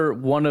Giants are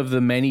one of the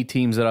many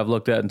teams that I've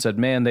looked at and said,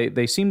 man,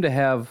 they seem to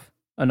have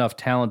enough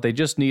talent. They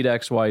just need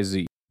X, Y,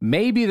 Z.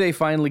 Maybe they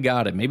finally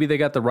got it. Maybe they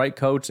got the right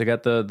coach. They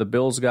got the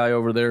Bills guy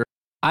over there.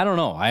 I don't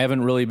know. I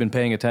haven't really been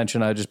paying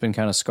attention. I've just been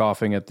kind of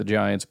scoffing at the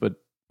Giants, but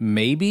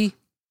maybe.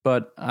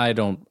 But I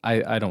don't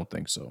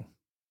think so.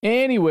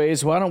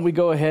 Anyways, why don't we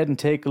go ahead and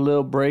take a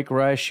little break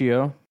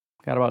ratio?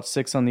 Got about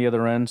 6 on the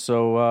other end.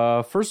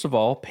 So first of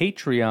all,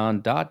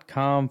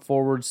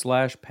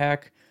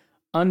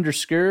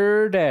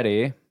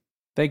 patreon.com/pack_daddy.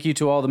 Thank you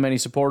to all the many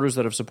supporters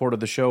that have supported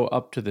the show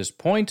up to this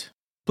point.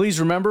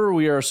 Please remember,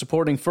 we are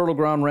supporting Fertile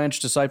Ground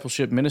Ranch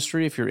Discipleship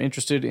Ministry. If you're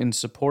interested in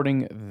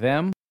supporting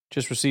them,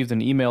 just received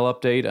an email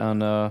update on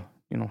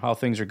how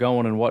things are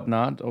going and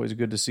whatnot. Always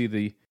good to see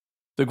the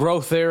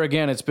growth there.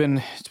 Again, it's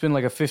been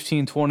like a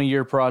 15-20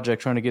 year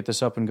project trying to get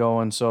this up and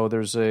going. So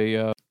there's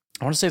I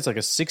want to say it's like a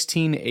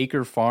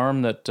 16-acre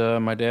farm that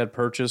my dad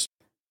purchased.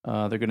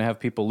 They're going to have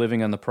people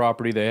living on the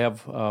property. They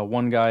have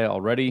one guy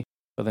already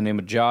by the name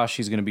of Josh.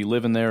 He's going to be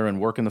living there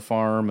and working the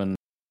farm, and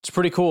it's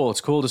pretty cool.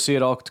 It's cool to see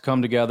it all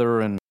come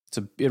together, and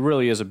it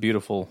really is a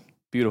beautiful,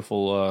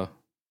 beautiful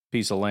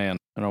piece of land.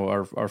 I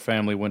know our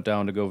family went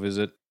down to go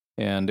visit,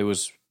 and it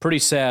was pretty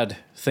sad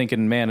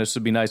thinking, man, this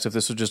would be nice if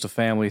this was just a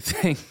family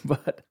thing.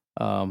 But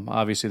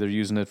obviously they're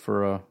using it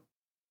for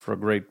a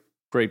great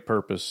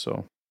purpose.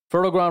 So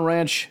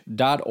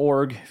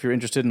fertilegroundranch.org. If you're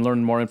interested in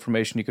learning more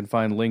information, you can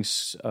find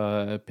links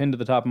pinned to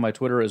the top of my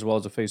Twitter as well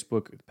as the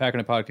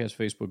Packernet Podcast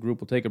Facebook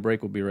group. We'll take a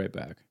break. We'll be right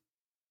back.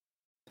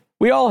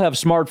 We all have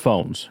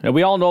smartphones, and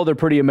we all know they're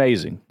pretty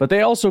amazing, but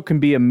they also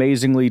can be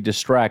amazingly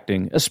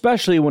distracting,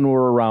 especially when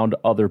we're around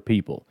other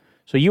people.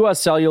 So US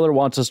Cellular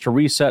wants us to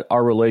reset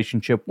our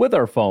relationship with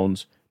our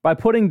phones by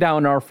putting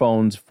down our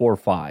phones for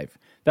 $5.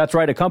 That's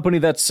right, a company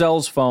that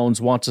sells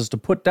phones wants us to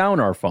put down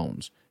our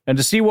phones. And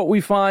to see what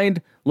we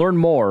find, learn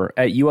more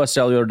at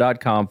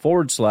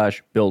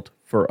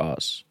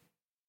uscellular.com/built-for-us.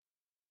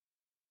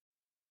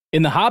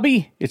 In the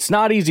hobby, it's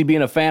not easy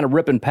being a fan of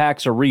ripping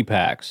packs or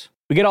repacks.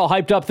 We get all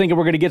hyped up thinking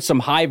we're going to get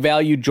some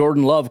high-value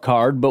Jordan Love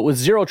card, but with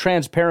zero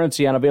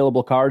transparency on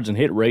available cards and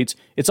hit rates,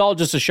 it's all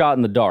just a shot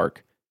in the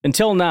dark.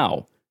 Until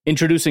now.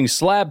 Introducing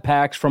Slab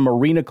Packs from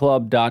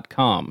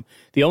arenaclub.com,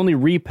 the only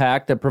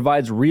repack that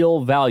provides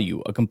real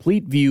value, a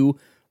complete view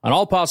on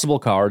all possible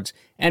cards,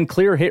 and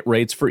clear hit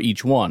rates for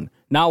each one.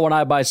 Now when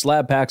I buy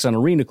Slab Packs on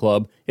Arena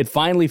Club, it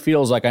finally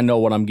feels like I know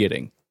what I'm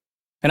getting.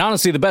 And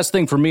honestly, the best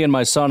thing for me and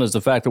my son is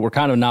the fact that we're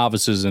kind of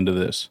novices into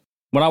this.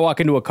 When I walk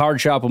into a card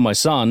shop with my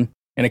son,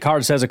 and a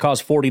card says it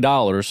costs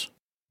 $40,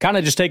 kind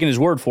of just taking his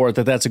word for it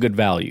that that's a good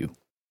value.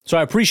 So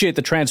I appreciate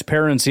the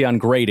transparency on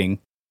grading,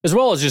 as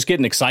well as just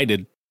getting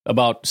excited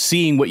about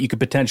seeing what you could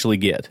potentially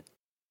get.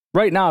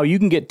 Right now, you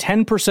can get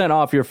 10%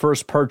 off your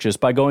first purchase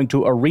by going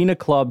to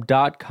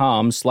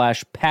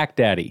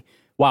arenaclub.com/packdaddy.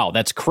 Wow,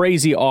 that's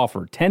crazy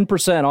offer.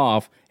 10%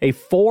 off a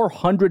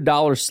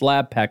 $400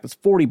 slab pack. That's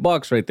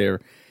 $40 right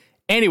there.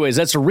 Anyways,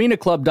 that's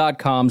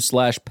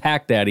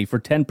arenaclub.com/packdaddy for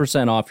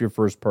 10% off your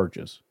first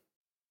purchase.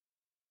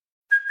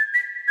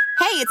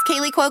 Hey, it's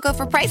Kaylee Cuoco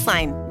for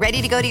Priceline.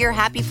 Ready to go to your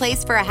happy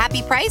place for a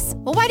happy price?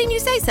 Well, why didn't you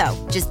say so?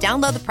 Just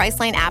download the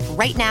Priceline app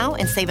right now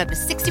and save up to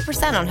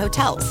 60% on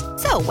hotels.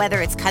 So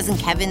whether it's Cousin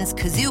Kevin's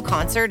Kazoo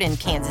Concert in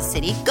Kansas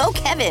City, go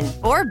Kevin,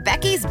 or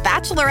Becky's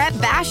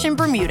Bachelorette Bash in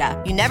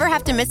Bermuda, you never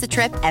have to miss a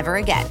trip ever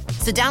again.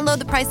 So download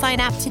the Priceline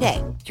app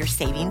today. Your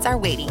savings are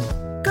waiting.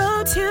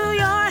 Go to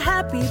your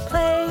happy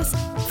place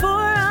for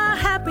a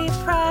happy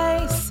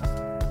price.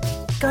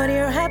 Go to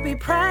your happy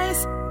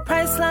price,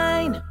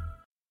 Priceline.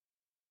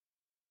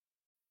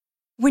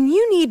 When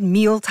you need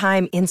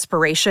mealtime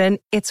inspiration,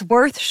 it's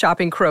worth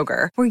shopping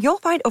Kroger, where you'll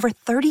find over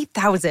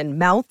 30,000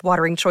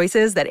 mouth-watering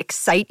choices that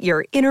excite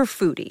your inner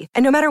foodie.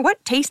 And no matter what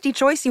tasty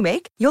choice you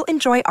make, you'll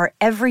enjoy our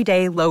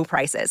everyday low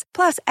prices,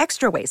 plus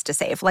extra ways to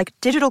save, like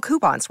digital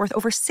coupons worth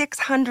over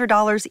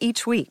 $600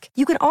 each week.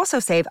 You can also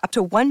save up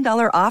to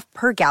 $1 off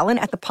per gallon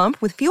at the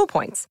pump with fuel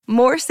points.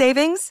 More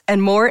savings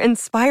and more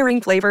inspiring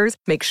flavors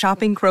make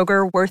shopping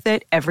Kroger worth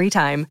it every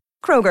time.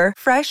 Kroger,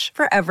 fresh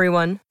for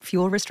everyone.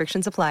 Fuel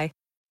restrictions apply.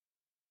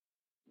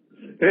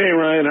 Hey,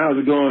 Ryan, how's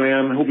it going,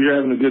 man? I hope you're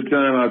having a good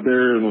time out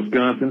there in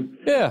Wisconsin.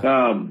 Yeah.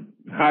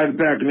 Hi to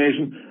Packer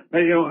Nation.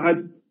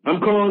 I'm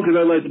calling because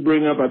I'd like to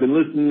bring up, I've been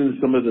listening to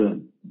some of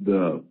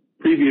the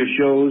previous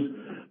shows.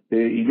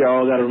 You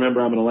all got to remember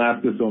I'm in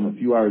Alaska, so I'm a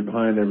few hours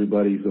behind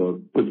everybody, so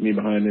it puts me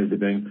behind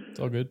everything. It's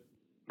all good.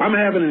 I'm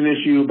having an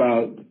issue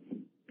about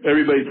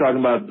everybody's talking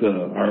about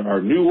our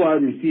new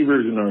wide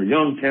receivers and our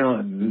young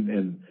talent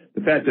and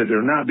the fact that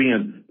they're not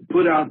being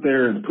put out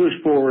there and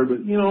pushed forward.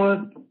 But you know what?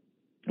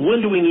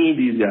 When do we need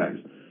these guys?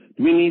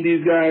 Do we need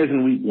these guys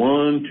in week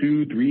 1,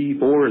 2, 3,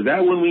 4? Is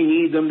that when we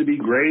need them to be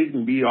great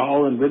and be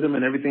all in rhythm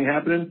and everything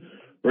happening?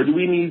 Or do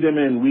we need them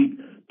in week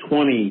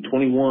 20,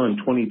 21,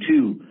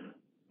 22,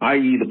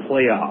 i.e. the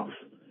playoffs?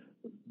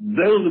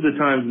 Those are the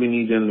times we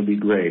need them to be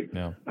great.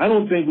 Yeah. I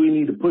don't think we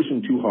need to push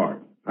them too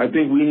hard. I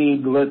think we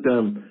need to let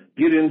them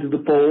get into the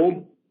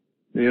fold,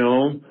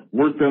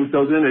 work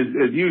themselves in.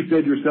 As you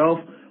said yourself,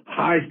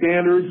 high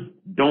standards,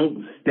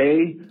 don't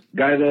stay.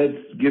 Guy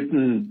that's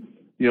getting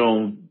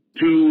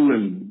 2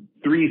 and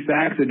 3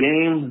 sacks a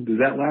game, does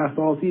that last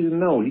all season?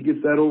 No, he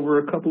gets that over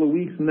a couple of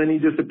weeks and then he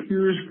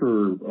disappears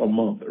for a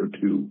month or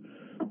two.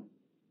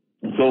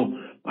 So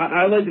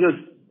I like this,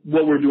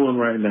 what we're doing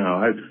right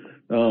now. I've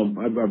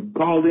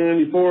called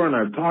in before and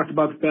I've talked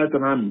about the fact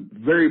that I'm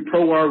very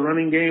pro our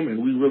running game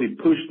and we really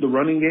push the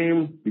running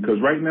game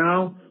because right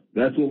now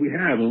that's what we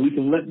have. And we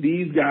can let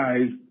these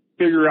guys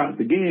figure out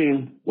the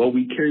game while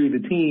we carry the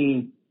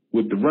team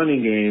with the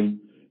running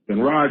game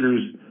and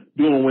Rodgers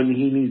doing what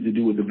he needs to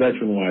do with the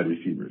veteran wide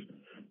receivers.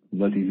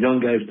 Let these young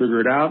guys figure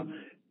it out.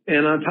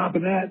 And on top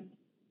of that,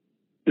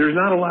 there's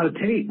not a lot of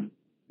tape.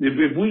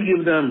 If we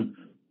give them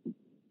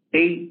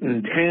 8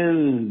 and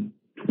 10,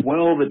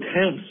 12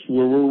 attempts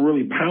where we're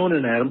really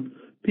pounding at them,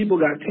 people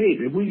got tape.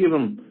 If we give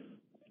them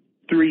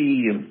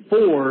 3 and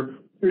 4,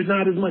 there's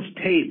not as much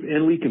tape,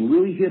 and we can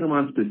really hit them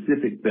on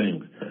specific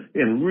things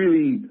and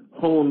really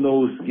hone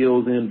those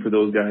skills in for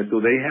those guys so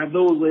they have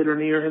those later in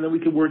the year, and then we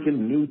can work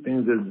in new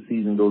things as the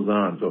season goes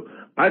on. So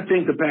I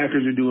think the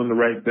Packers are doing the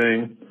right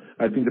thing.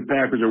 I think the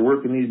Packers are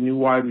working these new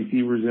wide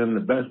receivers in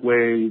the best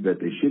way that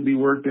they should be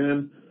worked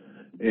in,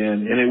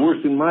 and it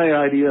works in my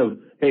idea of,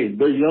 hey,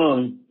 they're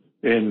young,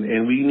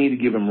 and we need to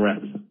give them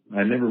reps.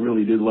 I never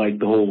really did like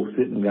the whole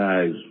sitting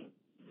guys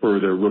for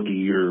their rookie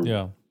year.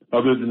 Yeah.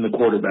 Other than the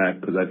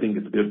quarterback, because I think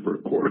it's good for a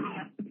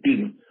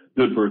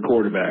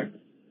quarterback.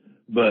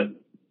 But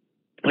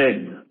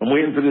hey, I'm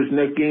waiting for this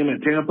next game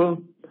at Tampa.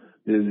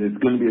 It's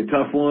going to be a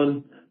tough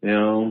one.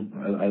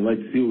 I'd like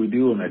to see what we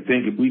do, and I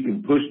think if we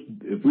can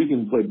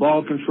play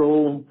ball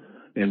control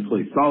and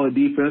play solid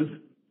defense,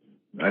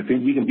 I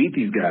think we can beat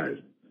these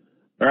guys.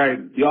 All right,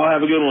 y'all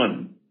have a good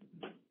one.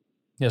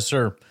 Yes,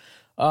 sir.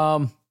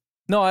 No,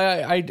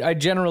 I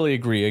generally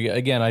agree.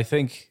 Again, I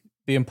think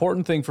the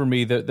important thing for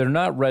me that they're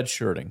not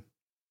redshirting,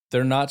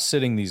 they're not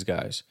sitting these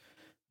guys.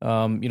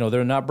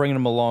 They're not bringing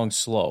them along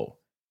slow.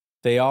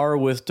 They are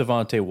with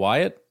Devontae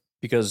Wyatt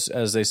because,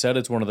 as they said,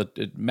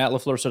 Matt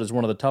LaFleur said it's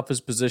one of the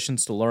toughest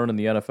positions to learn in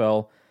the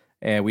NFL,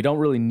 and we don't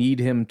really need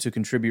him to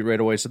contribute right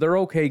away. So they're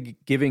okay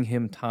giving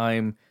him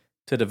time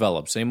to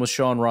develop. Same with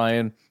Sean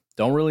Ryan.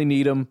 Don't really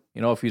need him.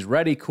 If he's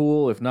ready,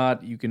 cool. If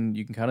not, you can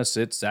kind of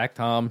sit. Zach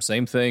Tom,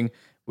 same thing.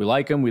 We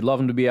like him. We'd love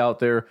him to be out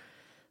there,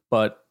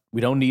 but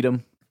we don't need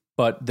him.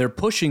 But they're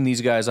pushing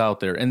these guys out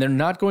there, and they're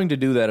not going to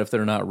do that if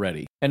they're not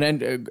ready.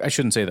 And I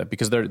shouldn't say that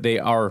because they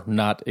are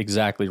not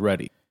exactly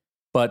ready.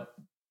 But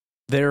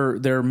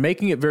they're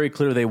making it very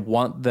clear they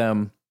want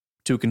them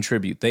to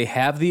contribute. They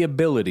have the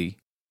ability,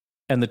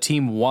 and the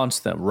team wants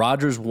them.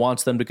 Rodgers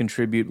wants them to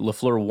contribute.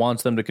 LaFleur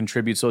wants them to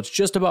contribute. So it's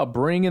just about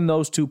bringing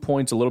those 2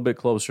 points a little bit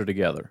closer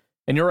together.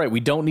 And you're right, we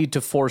don't need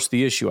to force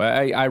the issue.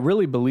 I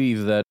really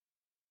believe that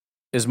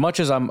as much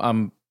as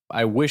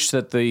I wish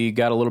that they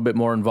got a little bit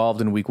more involved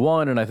in week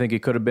 1, and I think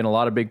it could have been a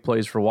lot of big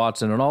plays for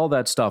Watson and all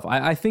that stuff.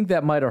 I think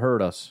that might have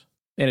hurt us.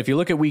 And if you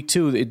look at week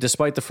 2,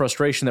 despite the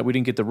frustration that we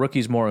didn't get the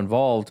rookies more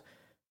involved,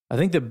 I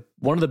think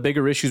one of the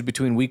bigger issues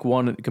between week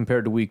 1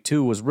 compared to week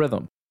 2 was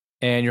rhythm.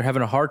 And you're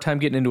having a hard time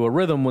getting into a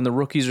rhythm when the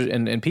rookies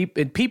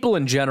and people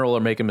in general are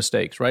making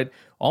mistakes, right?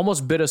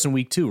 Almost bit us in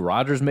week 2.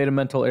 Rodgers made a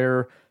mental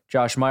error.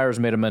 Josh Myers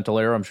made a mental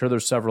error. I'm sure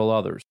there's several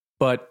others.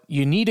 But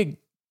you need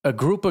a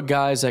group of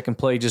guys that can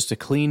play just a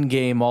clean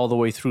game all the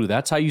way through.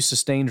 That's how you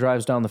sustain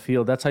drives down the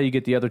field. That's how you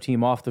get the other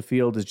team off the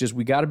field. It's just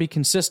we got to be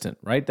consistent,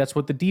 right? That's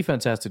what the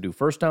defense has to do.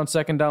 First down,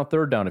 second down,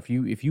 third down. If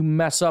you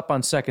mess up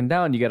on second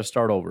down, you got to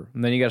start over.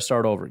 And then you got to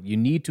start over. You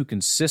need to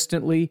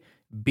consistently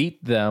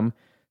beat them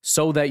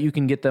so that you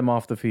can get them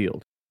off the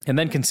field. And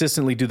then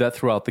consistently do that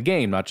throughout the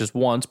game, not just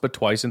once, but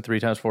twice and 3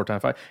 times, 4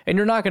 times, 5. And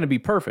you're not going to be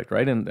perfect,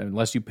 right? And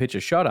unless you pitch a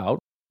shutout,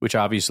 which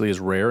obviously is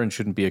rare and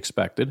shouldn't be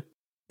expected.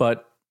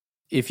 But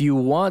if you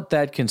want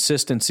that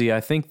consistency,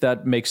 I think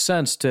that makes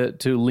sense to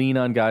lean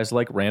on guys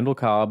like Randall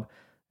Cobb,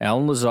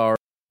 Allen Lazard,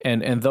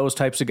 and those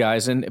types of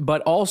guys,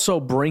 but also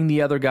bring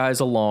the other guys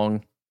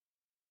along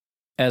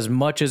as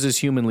much as is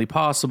humanly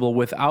possible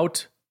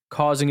without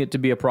causing it to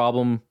be a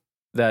problem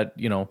that,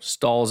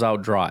 stalls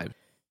out drive.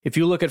 If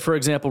you look at, for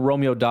example,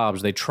 Romeo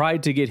Doubs, they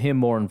tried to get him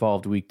more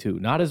involved week 2.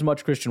 Not as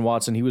much Christian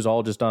Watson. He was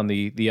all just on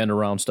the end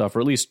around stuff, or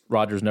at least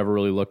Rodgers never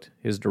really looked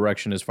his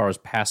direction as far as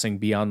passing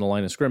beyond the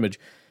line of scrimmage.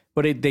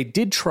 But they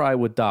did try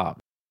with Dobbs.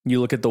 You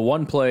look at the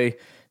one play,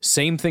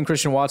 same thing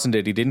Christian Watson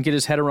did. He didn't get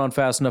his head around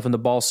fast enough, and the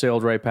ball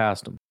sailed right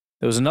past him.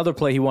 There was another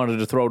play he wanted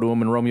to throw to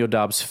him, and Romeo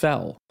Doubs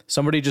fell.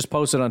 Somebody just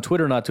posted on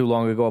Twitter not too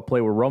long ago a play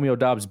where Romeo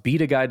Doubs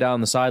beat a guy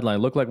down the sideline. It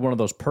looked like one of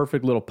those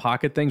perfect little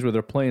pocket things where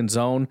they're playing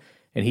zone,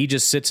 and he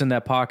just sits in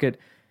that pocket.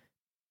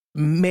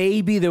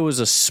 Maybe there was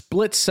a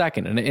split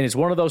second, and it's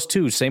one of those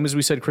two, same as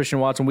we said Christian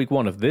Watson week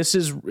 1. If this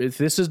is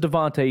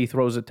Devontae, he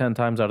throws it 10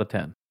 times out of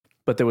 10.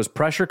 But there was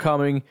pressure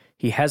coming.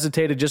 He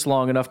hesitated just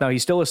long enough. Now, he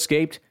still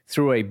escaped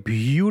through a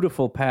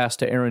beautiful pass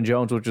to Aaron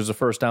Jones, which was a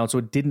first down, so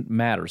it didn't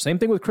matter. Same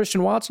thing with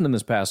Christian Watson in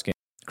this pass game.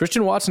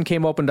 Christian Watson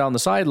came up and down the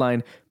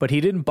sideline, but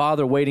he didn't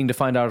bother waiting to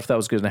find out if that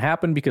was going to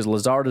happen because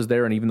Lazard is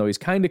there, and even though he's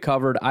kind of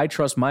covered, I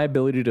trust my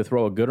ability to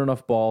throw a good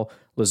enough ball,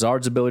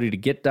 Lazard's ability to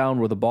get down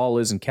where the ball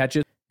is and catch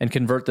it, and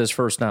convert this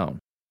first down.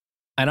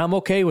 And I'm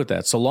okay with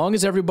that. So long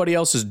as everybody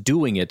else is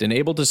doing it and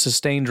able to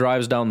sustain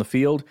drives down the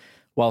field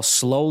while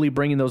slowly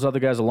bringing those other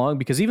guys along,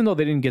 because even though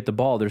they didn't get the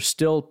ball, there's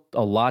still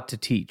a lot to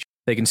teach.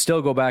 They can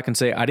still go back and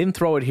say, I didn't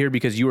throw it here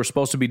because you were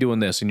supposed to be doing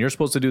this, and you're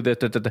supposed to do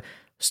that.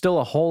 Still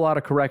a whole lot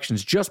of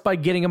corrections just by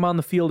getting them on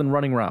the field and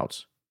running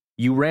routes.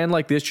 You ran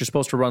like this, you're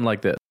supposed to run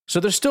like this. So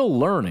they're still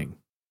learning.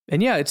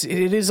 And yeah, it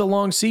is a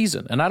long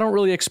season, and I don't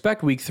really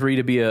expect week 3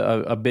 to be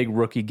a big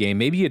rookie game.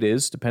 Maybe it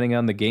is, depending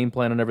on the game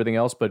plan and everything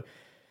else, but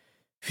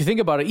if you think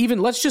about it,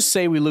 even let's just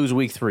say we lose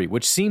week 3,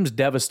 which seems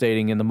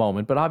devastating in the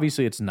moment, but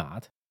obviously it's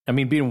not. I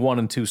mean, being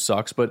 1-2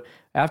 sucks, but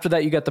after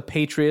that, you got the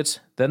Patriots,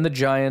 then the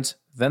Giants,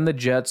 then the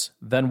Jets,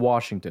 then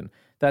Washington.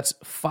 That's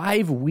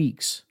 5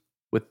 weeks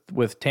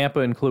with Tampa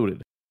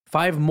included.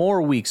 5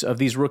 more weeks of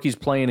these rookies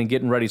playing and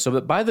getting ready so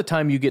that by the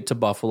time you get to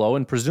Buffalo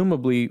and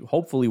presumably,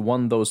 hopefully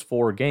won those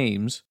 4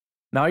 games,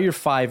 now you're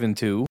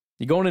 5-2.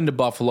 You're going into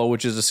Buffalo,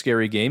 which is a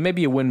scary game.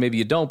 Maybe you win, maybe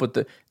you don't,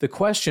 but the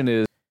question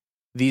is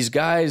these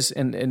guys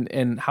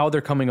and how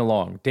they're coming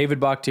along. David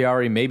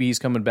Bakhtiari, maybe he's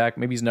coming back,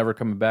 maybe he's never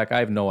coming back. I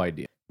have no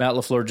idea. Matt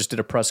LaFleur just did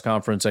a press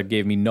conference that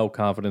gave me no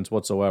confidence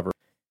whatsoever.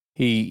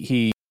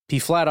 He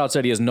flat out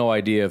said he has no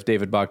idea if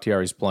David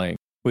Bakhtiari's playing,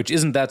 which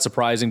isn't that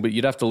surprising, but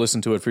you'd have to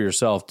listen to it for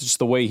yourself, just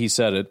the way he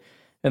said it.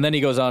 And then he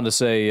goes on to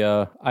say,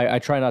 I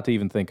try not to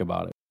even think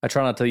about it. I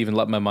try not to even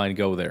let my mind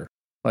go there.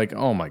 Like,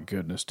 oh my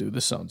goodness, dude,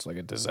 this sounds like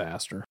a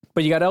disaster.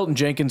 But you got Elton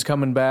Jenkins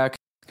coming back,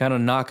 kind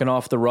of knocking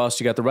off the rust.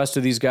 You got the rest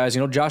of these guys.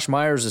 Josh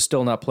Myers has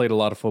still not played a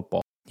lot of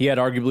football. He had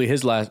arguably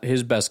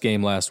his best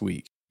game last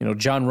week.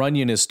 John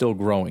Runyon is still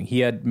growing. He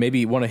had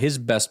maybe one of his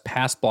best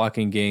pass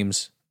blocking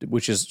games,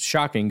 which is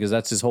shocking because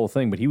that's his whole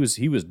thing, but he was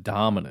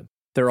dominant.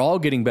 They're all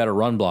getting better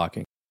run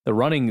blocking. The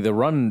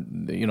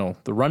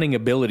running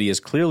ability has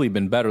clearly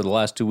been better the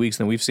last 2 weeks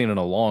than we've seen in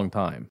a long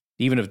time,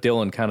 even if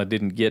Dillon kind of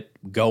didn't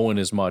get going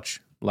as much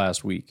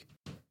last week.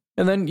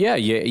 And then, yeah,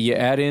 you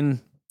add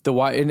in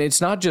and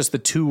it's not just the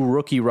two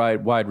rookie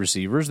wide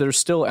receivers. There's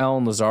still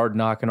Allen Lazard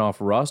knocking off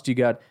rust. You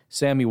got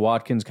Sammy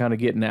Watkins kind of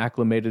getting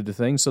acclimated to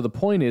things. So the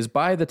point is,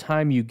 by the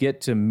time you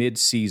get to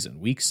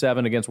mid-season, Week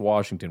 7 against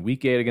Washington,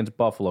 Week 8 against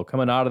Buffalo,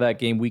 coming out of that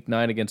game, Week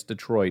 9 against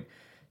Detroit,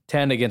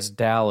 10 against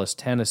Dallas,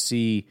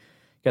 Tennessee,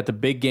 got the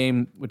big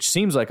game, which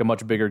seems like a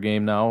much bigger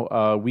game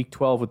now, Week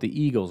 12 with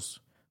the Eagles.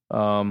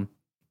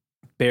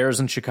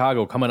 Bears and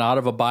Chicago coming out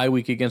of a bye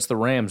week against the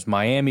Rams.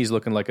 Miami's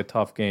looking like a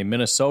tough game.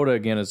 Minnesota,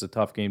 again, is a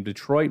tough game.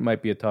 Detroit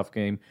might be a tough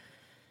game.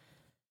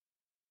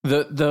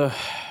 The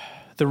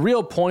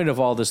real point of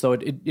all this, though,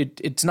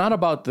 it's not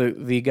about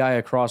the guy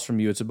across from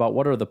you. It's about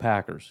what are the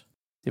Packers.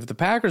 If the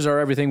Packers are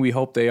everything we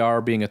hope they are,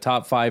 being a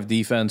top 5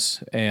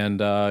 defense and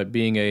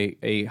being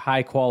a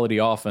high-quality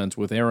offense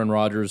with Aaron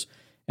Rodgers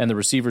and the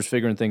receivers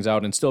figuring things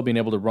out and still being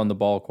able to run the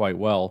ball quite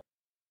well,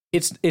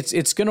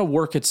 it's going to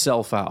work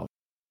itself out.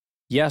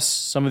 Yes,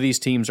 some of these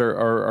teams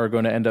are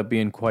going to end up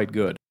being quite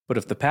good. But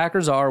if the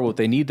Packers are what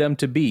they need them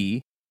to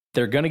be,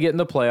 they're going to get in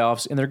the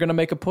playoffs and they're going to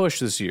make a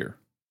push this year.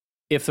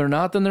 If they're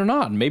not, then they're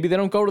not. Maybe they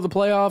don't go to the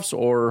playoffs,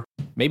 or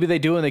maybe they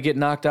do and they get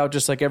knocked out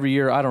just like every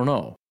year. I don't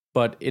know.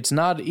 But it's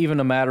not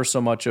even a matter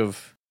so much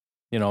of,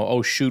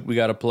 oh, shoot, we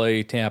got to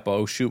play Tampa.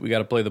 Oh, shoot, we got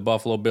to play the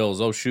Buffalo Bills.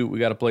 Oh, shoot, we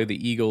got to play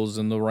the Eagles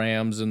and the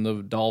Rams and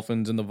the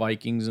Dolphins and the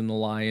Vikings and the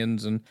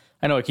Lions. And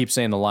I know I keep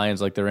saying the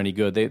Lions like they're any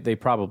good. They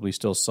probably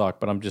still suck,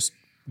 but I'm just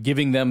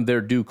giving them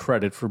their due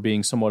credit for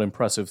being somewhat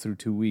impressive through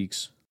 2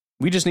 weeks.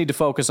 We just need to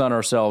focus on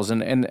ourselves,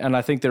 and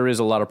I think there is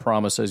a lot of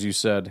promise, as you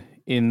said,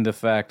 in the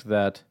fact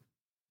that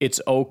it's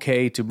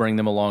okay to bring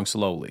them along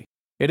slowly.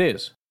 It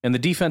is. And the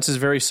defense is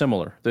very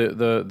similar.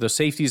 The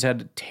safeties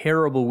had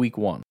terrible Week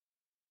 1.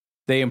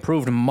 They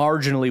improved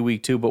marginally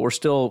Week 2, but we're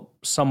still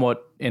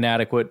somewhat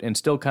inadequate and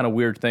still kind of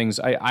weird things.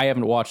 I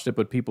haven't watched it,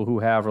 but people who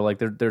have are like,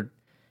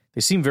 they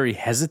seem very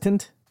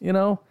hesitant,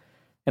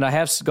 And I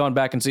have gone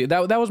back and see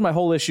that was my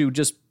whole issue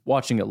just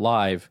watching it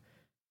live,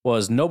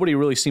 was nobody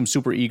really seemed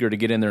super eager to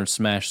get in there and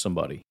smash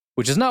somebody,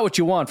 which is not what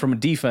you want from a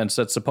defense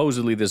that's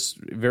supposedly this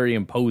very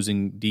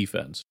imposing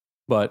defense.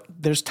 But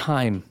there's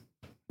time,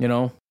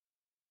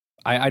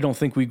 I don't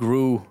think we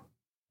grew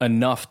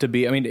enough to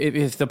be. I mean,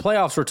 if the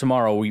playoffs were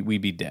tomorrow,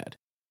 we'd be dead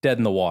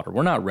in the water.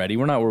 We're not ready.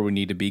 We're not where we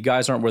need to be.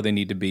 Guys aren't where they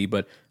need to be,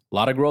 but a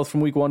lot of growth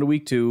from Week 1 to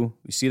Week 2.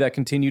 We see that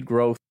continued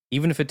growth.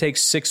 Even if it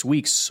takes 6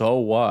 weeks, so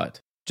what?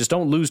 Just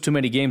don't lose too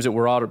many games that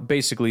we're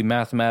basically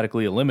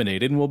mathematically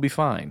eliminated, and we'll be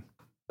fine.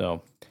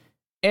 So,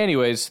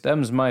 anyways,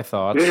 them's my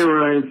thoughts. Hey,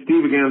 Ryan.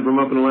 Steve again from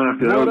Up in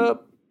Alaska. What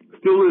up?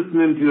 Still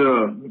listening to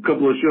a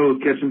couple of shows,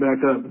 catching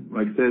back up.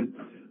 Like I said,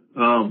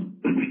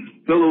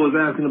 fellow was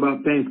asking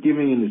about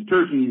Thanksgiving and his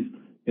turkeys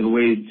and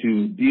ways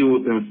to deal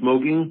with them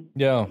smoking.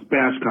 Yeah.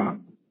 Spatchcock.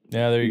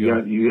 Yeah, there you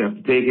go. You have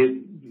to take it,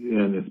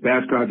 and the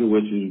spatchcock,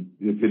 which is,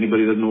 if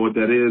anybody doesn't know what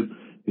that is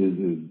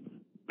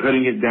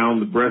cutting it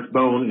down the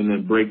breastbone and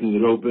then breaking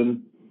it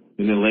open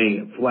and then laying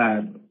it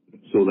flat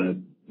so that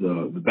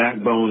the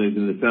backbone is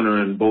in the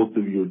center and both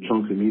of your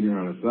chunks of meat are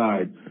on the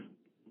side.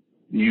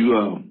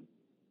 You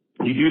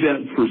do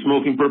that for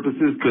smoking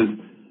purposes because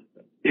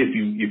if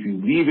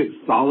you leave it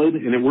solid,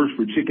 and it works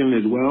for chicken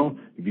as well,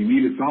 if you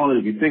leave it solid,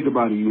 if you think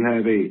about it, you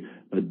have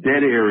a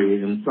dead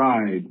area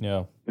inside,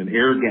 an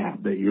air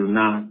gap that you're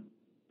not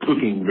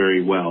cooking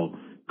very well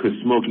because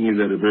smoking is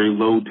at a very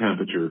low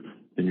temperature.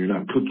 And you're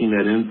not cooking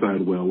that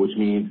inside well, which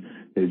means,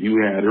 as you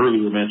had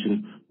earlier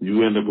mentioned,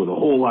 you end up with a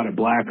whole lot of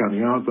black on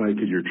the outside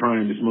because you're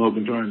trying to smoke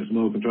and trying to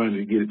smoke and trying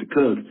to get it to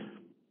cook.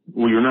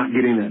 Well, you're not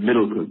getting that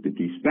middle cooked. If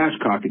you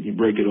spatchcock it, you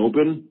break it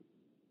open,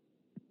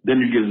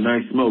 then you get a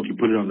nice smoke. You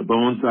put it on the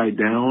bone side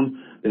down.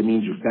 That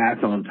means your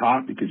fat's on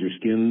top because your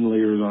skin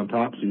layer is on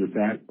top, so your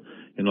fat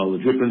and all the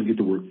drippings get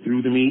to work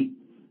through the meat.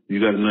 You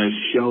got a nice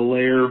shell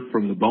layer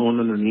from the bone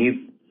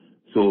underneath.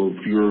 So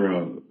if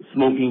you're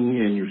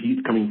smoking and your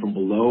heat's coming from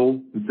below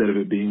instead of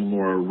it being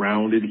more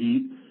rounded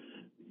heat,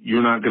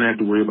 you're not going to have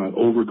to worry about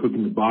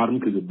overcooking the bottom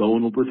because the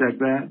bone will protect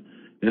that.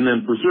 And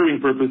then for serving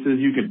purposes,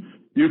 you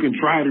can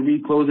try to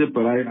reclose it,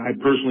 but I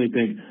personally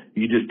think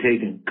you just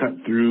take and cut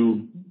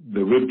through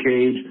the rib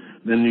cage,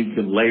 then you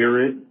can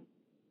layer it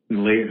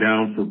and lay it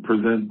down for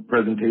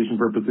presentation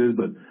purposes.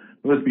 But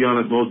let's be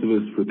honest, most of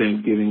us for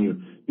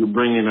Thanksgiving, you're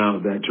bringing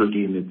out that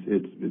turkey and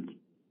it's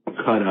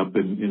cut up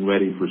and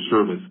ready for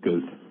service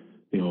because,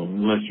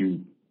 unless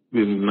you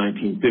live in the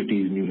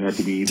 1950s and you had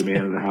to be the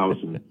man of the house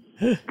and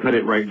cut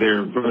it right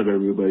there in front of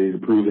everybody to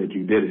prove that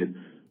you did it,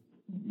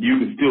 you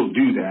can still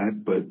do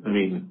that. But, I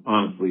mean,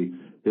 honestly,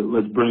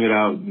 let's bring it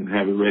out and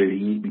have it ready to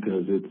eat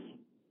because it's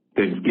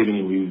Thanksgiving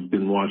and we've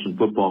been watching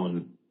football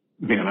and,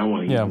 man, I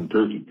want to eat some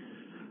turkey.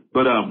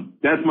 But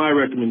that's my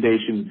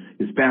recommendation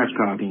is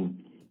spatchcocking.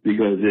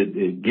 Because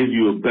it gives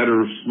you a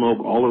better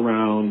smoke all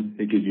around,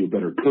 it gives you a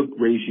better cook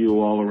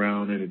ratio all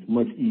around, and it's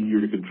much easier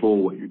to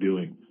control what you're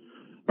doing.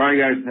 All right,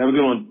 guys, have a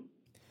good one.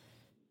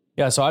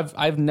 Yeah, so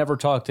I've never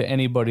talked to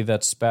anybody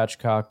that's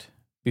spatchcocked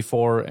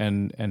before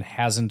and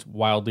hasn't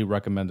wildly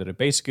recommended it.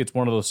 Basically, it's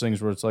one of those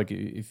things where it's like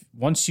if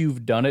once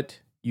you've done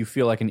it, you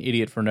feel like an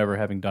idiot for never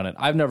having done it.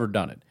 I've never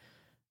done it.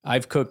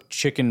 I've cooked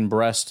chicken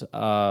breast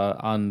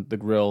on the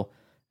grill,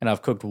 and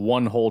I've cooked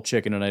one whole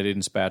chicken, and I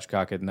didn't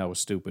spatchcock it, and that was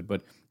stupid.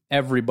 But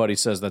everybody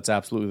says that's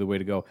absolutely the way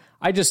to go.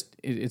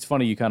 It's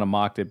funny you kind of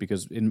mocked it,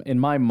 because in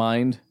my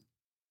mind,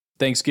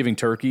 Thanksgiving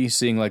turkey,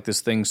 seeing like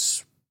this thing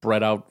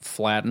spread out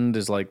flattened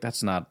is like,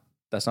 that's not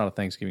a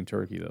Thanksgiving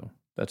turkey though.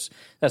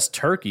 That's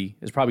turkey.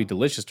 It's probably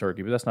delicious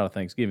turkey, but that's not a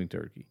Thanksgiving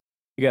turkey.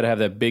 You got to have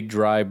that big,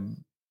 dry,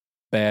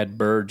 bad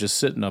bird just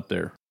sitting up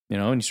there,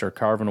 and you start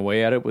carving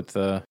away at it with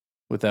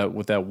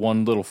that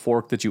one little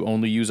fork that you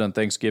only use on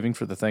Thanksgiving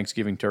for the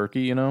Thanksgiving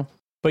turkey,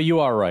 But you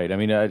are right. I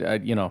mean,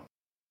 I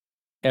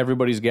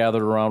everybody's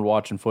gathered around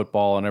watching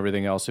football and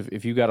everything else.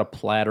 If you got a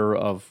platter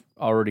of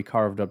already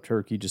carved up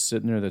turkey just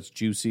sitting there that's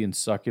juicy and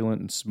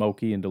succulent and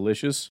smoky and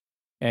delicious,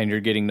 and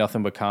you're getting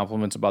nothing but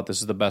compliments about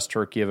this is the best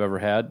turkey I've ever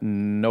had,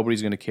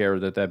 nobody's going to care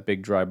that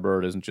big dry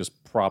bird isn't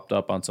just propped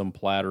up on some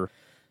platter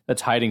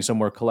that's hiding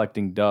somewhere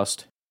collecting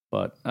dust.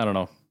 But I don't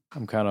know.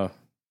 I'm kind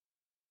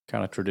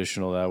of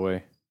traditional that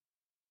way.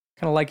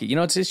 Kind of like it.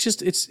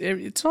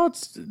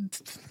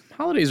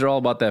 Holidays are all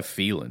about that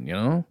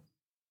feeling,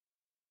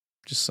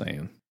 Just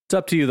saying. It's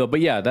up to you, though.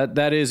 But yeah,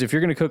 that is, if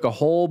you're going to cook a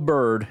whole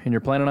bird and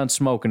you're planning on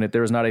smoking it,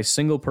 there is not a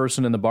single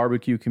person in the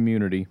barbecue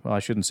community. Well, I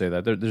shouldn't say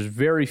that. There's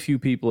very few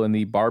people in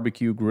the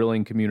barbecue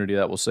grilling community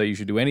that will say you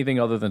should do anything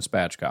other than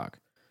spatchcock.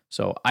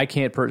 So I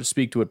can't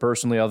speak to it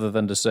personally other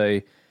than to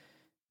say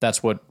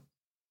that's what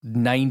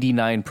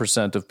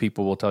 99% of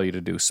people will tell you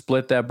to do.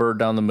 Split that bird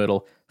down the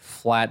middle,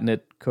 flatten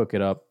it, cook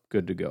it up,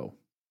 good to go.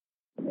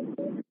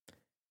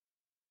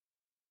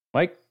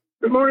 Mike?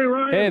 Good morning,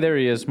 Ryan. Hey, there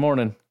he is.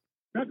 Morning.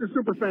 Packer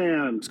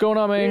Superfan. What's going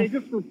on, man? Hey,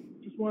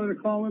 just wanted to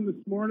call in this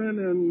morning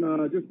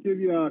and just give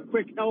you a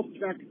quick health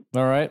check.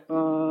 All right.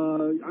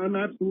 I'm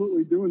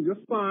absolutely doing just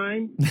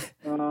fine.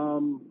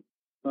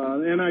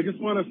 And I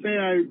just want to say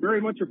I very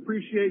much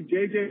appreciate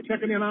JJ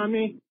checking in on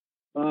me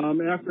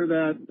after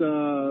that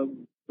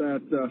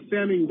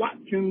Sammy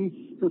Watkins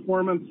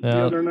performance the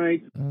other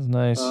night. That was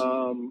nice.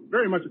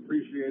 Very much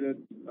appreciated.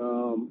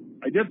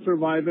 I did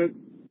survive it.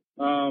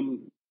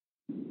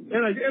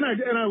 And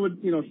I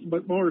would,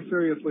 but more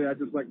seriously, I'd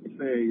just like to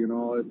say,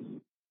 it's,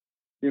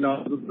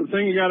 the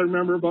thing you got to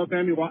remember about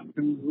Sammy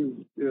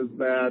Watkins is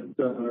that,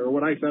 or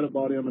what I said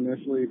about him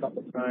initially a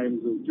couple of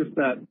times is just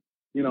that,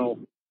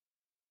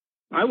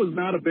 I was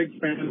not a big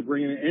fan of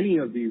bringing any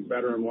of these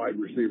veteran wide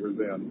receivers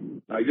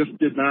in. I just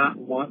did not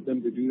want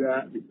them to do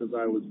that because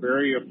I was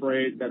very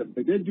afraid that if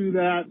they did do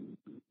that,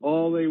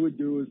 all they would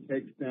do is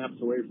take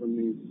snaps away from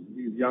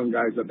these young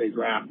guys that they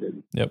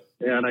drafted. Yep.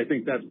 And I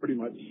think that's pretty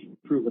much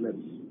proven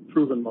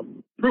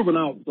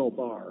out so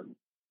far.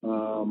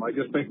 I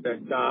just think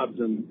that Dobbs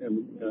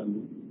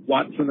and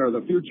Watson are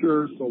the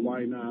future, so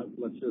why not?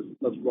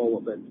 Let's roll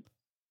with it.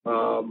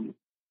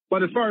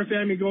 But as far as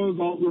Sammy goes,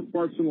 all the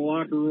reports in the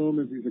locker room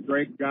is he's a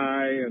great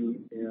guy, and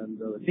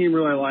the team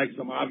really likes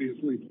him.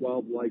 Obviously,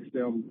 12 likes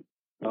him.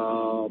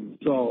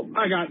 So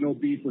I got no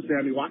beef with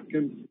Sammy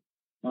Watkins.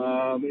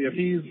 If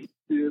he's,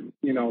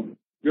 going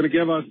to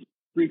give us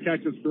 3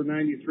 catches for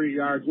 93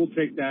 yards, we'll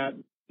take that.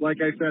 Like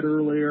I said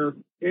earlier,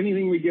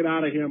 anything we get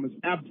out of him is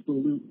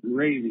absolute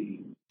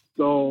gravy.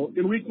 So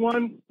in week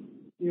 1,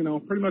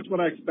 pretty much what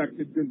I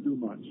expected, didn't do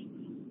much.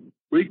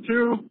 Week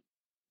 2,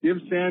 give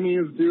Sammy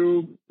his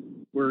due.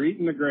 We're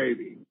eating the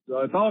gravy.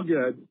 So it's all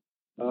good.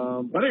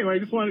 But anyway, I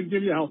just wanted to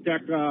give you a health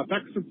check.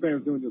 Packer Superfan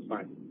is doing just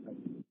fine.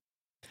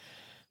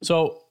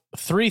 So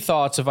 3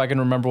 thoughts, if I can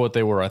remember what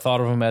they were. I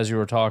thought of them as you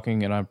were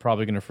talking, and I'm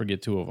probably going to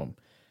forget 2 of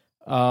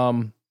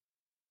them.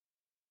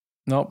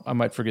 Nope, I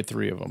might forget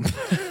 3 of them.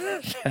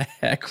 The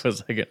heck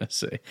was I going to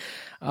say?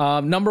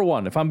 Number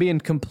 1, if I'm being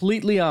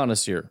completely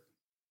honest here,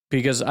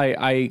 because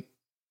I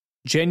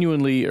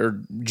genuinely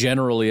or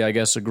generally, I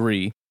guess,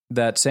 agree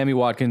that Sammy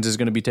Watkins is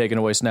going to be taking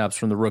away snaps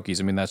from the rookies.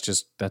 I mean,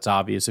 that's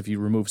obvious. If you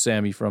remove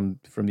Sammy from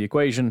the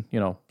equation,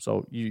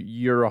 so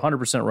you're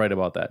 100% right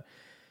about that.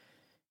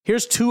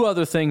 Here's 2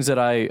 other things that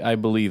I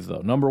believe,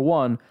 though. Number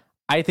 1,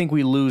 I think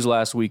we lose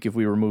last week if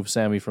we remove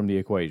Sammy from the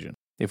equation.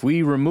 If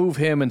we remove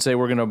him and say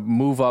we're going to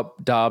move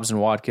up Dobbs and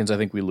Watkins, I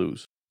think we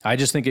lose. I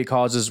just think it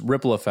causes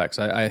ripple effects.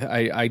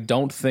 I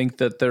don't think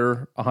that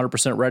they're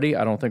 100% ready.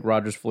 I don't think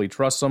Rodgers fully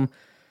trusts them.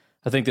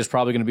 I think there's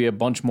probably going to be a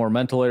bunch more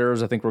mental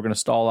errors. I think we're going to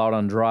stall out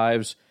on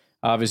drives.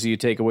 Obviously, you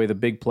take away the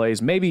big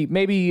plays. Maybe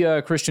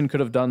Christian could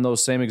have done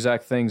those same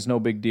exact things. No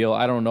big deal.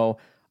 I don't know.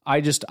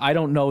 I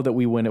don't know that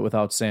we win it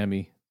without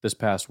Sammy this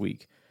past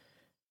week.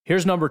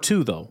 Here's number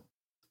 2, though.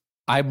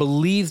 I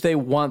believe they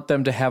want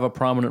them to have a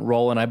prominent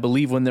role, and I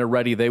believe when they're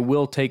ready, they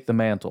will take the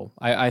mantle.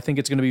 I think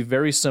it's going to be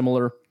very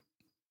similar.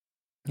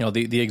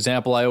 The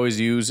example I always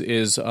use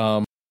is,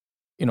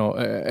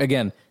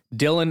 again,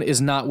 Dillon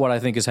is not what I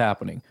think is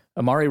happening.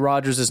 Amari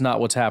Rodgers is not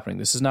what's happening.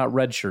 This is not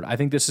redshirt. I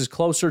think this is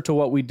closer to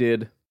what we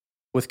did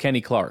with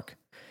Kenny Clark.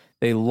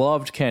 They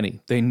loved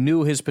Kenny. They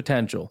knew his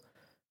potential,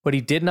 but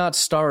he did not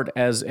start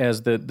as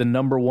the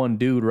number 1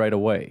 dude right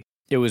away.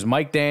 It was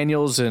Mike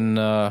Daniels and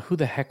who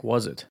the heck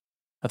was it?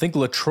 I think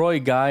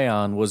LaTroy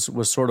Guion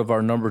was sort of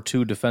our number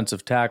 2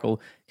 defensive tackle.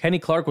 Kenny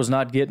Clark was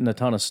not getting a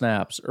ton of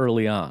snaps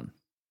early on.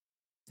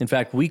 In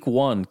fact, week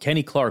 1,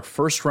 Kenny Clark,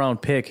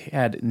 first-round pick,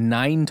 had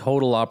 9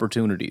 total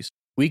opportunities.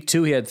 Week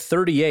 2, he had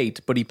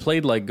 38, but he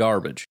played like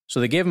garbage. So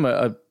they gave him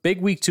a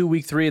big week 2,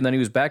 week 3, and then he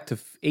was back to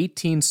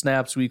 18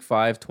 snaps week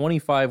 5,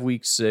 25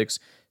 week 6,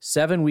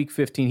 7 week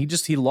 15.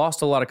 He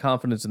lost a lot of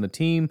confidence in the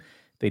team.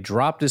 They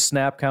dropped his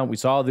snap count. We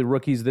saw the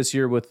rookies this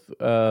year with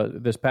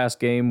this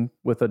past game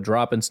with a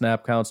drop in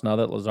snap counts now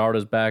that Lazard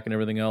is back and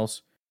everything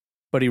else.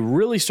 But he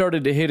really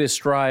started to hit his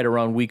stride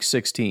around week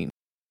 16.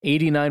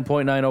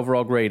 89.9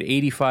 overall grade,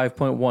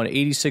 85.1,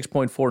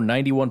 86.4,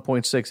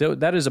 91.6.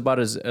 That is about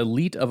as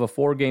elite of a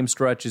 4-game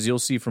stretch as you'll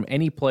see from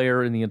any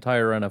player in the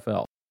entire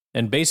NFL.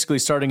 And basically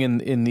starting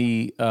in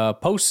the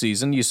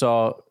postseason, you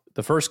saw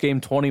the first game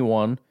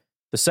 21,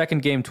 the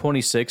second game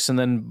 26, and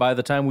then by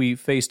the time we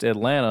faced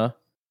Atlanta,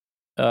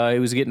 he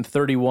was getting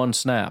 31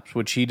 snaps,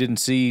 which he didn't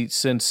see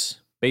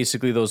since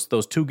basically those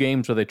 2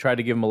 games where they tried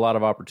to give him a lot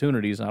of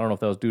opportunities. I don't know if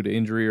that was due to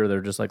injury or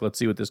they're just like, let's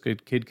see what this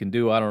kid can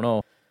do. I don't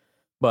know.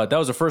 But that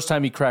was the first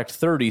time he cracked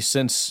 30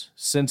 since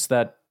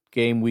that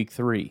game week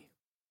 3.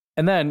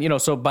 And then,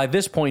 so by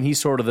this point, he's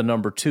sort of the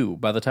number 2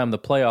 by the time the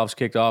playoffs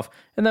kicked off.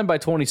 And then by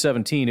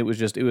 2017, it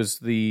was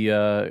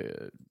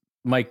the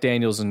Mike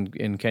Daniels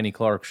and Kenny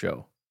Clark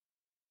show.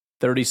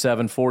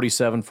 37,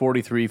 47,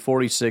 43,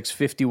 46,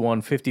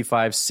 51,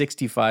 55,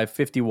 65,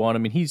 51. I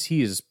mean,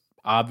 he is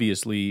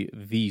obviously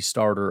the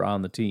starter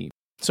on the team.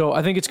 So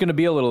I think it's going to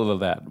be a little of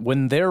that.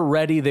 When they're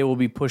ready, they will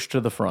be pushed to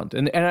the front.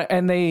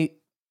 And they...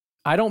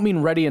 I don't mean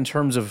ready in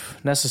terms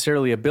of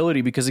necessarily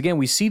ability because, again,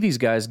 we see these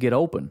guys get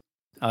open.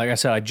 Like I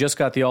said, I just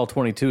got the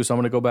All-22, so I'm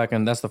going to go back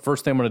and that's the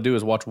first thing I'm going to do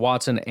is watch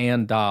Watson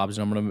and Dobbs,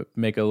 and I'm going to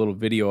make a little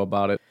video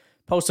about it.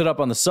 Post it up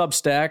on the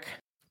Substack,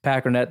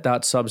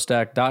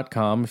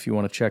 packernet.substack.com if you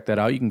want to check that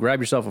out. You can grab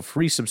yourself a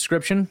free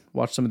subscription,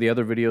 watch some of the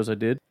other videos I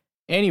did.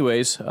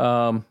 Anyways,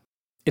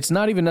 it's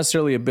not even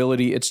necessarily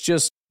ability, it's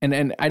just,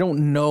 and I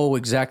don't know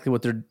exactly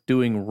what they're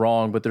doing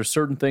wrong, but there's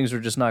certain things they're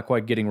just not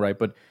quite getting right,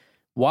 but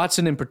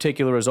Watson in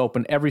particular is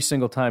open every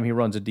single time he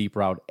runs a deep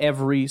route.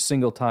 Every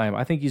single time.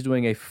 I think he's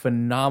doing a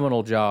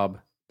phenomenal job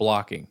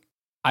blocking.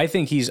 I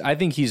think he's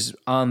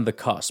on the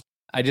cusp.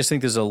 I just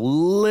think there's a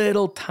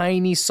little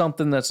tiny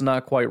something that's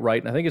not quite right.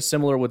 And I think it's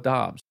similar with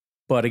Dobbs.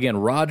 But again,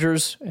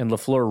 Rodgers and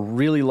LaFleur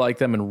really like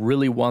them and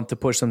really want to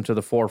push them to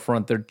the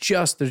forefront. There's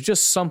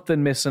just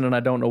something missing, and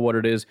I don't know what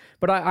it is.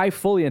 But I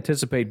fully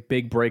anticipate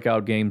big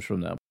breakout games from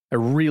them. I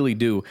really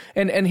do.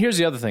 And here's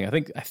the other thing.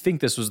 I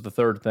think this was the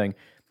third thing.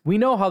 We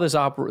know how this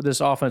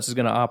offense is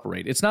going to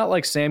operate. It's not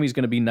like Sammy's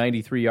going to be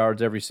 93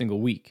 yards every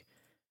single week.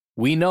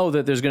 We know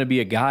that there's going to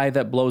be a guy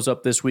that blows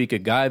up this week, a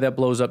guy that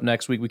blows up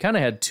next week. We kind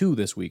of had 2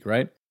 this week,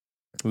 right?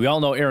 We all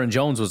know Aaron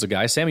Jones was a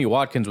guy. Sammy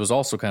Watkins was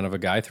also kind of a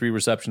guy. 3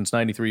 receptions,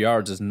 93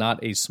 yards is not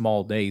a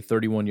small day,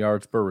 31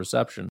 yards per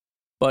reception.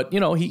 But,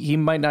 he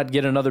might not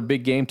get another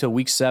big game till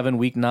week 7,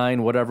 week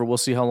 9, whatever. We'll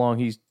see how long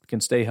he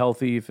can stay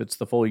healthy, if it's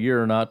the full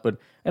year or not. But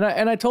and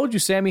I told you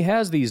Sammy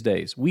has these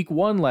days. Week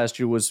 1 last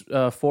year was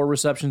 4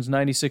 receptions,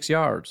 96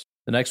 yards.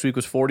 The next week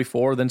was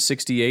 44, then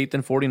 68,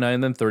 then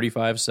 49, then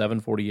 35, 7,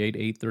 48,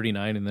 8,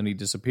 39, and then he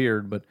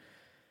disappeared. But,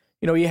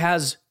 he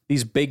has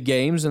these big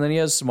games, and then he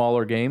has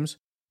smaller games.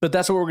 But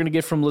that's what we're going to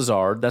get from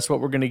Lazard. That's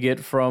what we're going to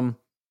get from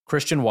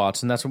Christian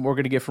Watson. That's what we're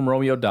going to get from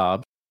Romeo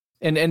Doubs.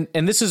 And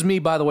this is me,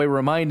 by the way,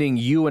 reminding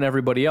you and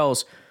everybody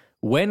else,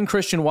 when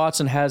Christian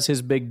Watson has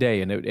his big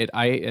day,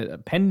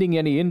 and pending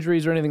any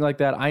injuries or anything like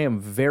that, I am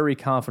very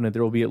confident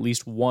there will be at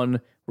least one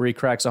where he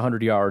cracks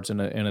 100 yards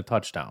and a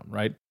touchdown,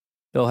 right?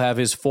 He'll have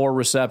his 4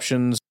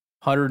 receptions,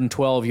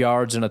 112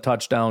 yards, and a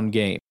touchdown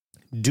game.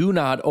 Do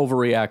not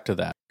overreact to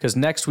that, because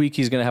next week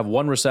he's going to have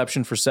 1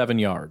 reception for 7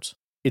 yards.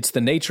 It's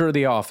the nature of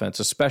the offense,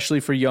 especially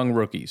for young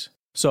rookies.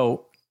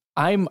 So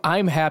I'm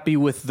happy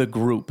with the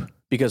group,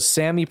 because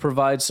Sammy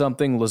provides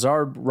something,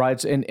 Lazard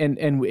rides, and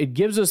it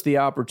gives us the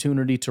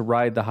opportunity to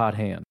ride the hot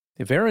hand.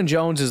 If Aaron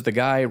Jones is the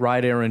guy,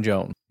 ride Aaron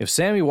Jones. If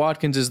Sammy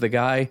Watkins is the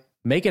guy,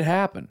 make it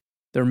happen.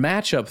 They're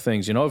matchup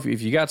things.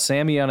 If you got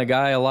Sammy on a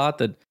guy a lot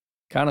that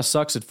kind of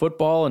sucks at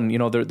football, and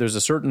there's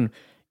a certain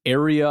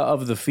area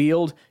of the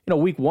field.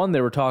 Week 1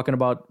 they were talking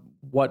about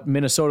what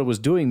Minnesota was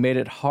doing made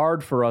it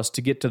hard for us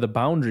to get to the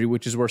boundary,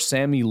 which is where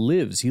Sammy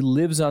lives. He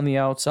lives on the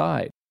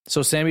outside.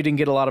 So Sammy didn't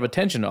get a lot of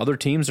attention. Other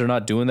teams are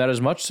not doing that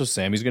as much, so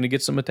Sammy's going to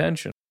get some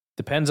attention.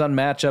 Depends on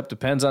matchup,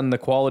 depends on the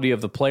quality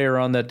of the player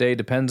on that day,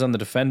 depends on the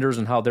defenders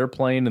and how they're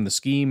playing and the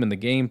scheme and the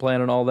game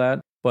plan and all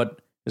that.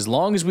 But as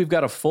long as we've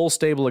got a full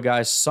stable of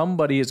guys,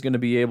 somebody is going to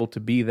be able to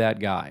be that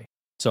guy.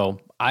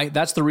 So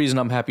that's the reason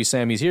I'm happy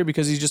Sammy's here,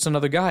 because he's just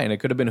another guy, and it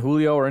could have been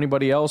Julio or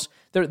anybody else.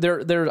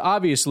 There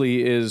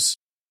obviously is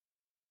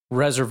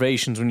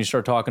reservations when you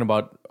start talking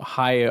about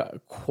high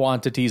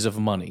quantities of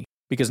money,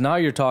 because now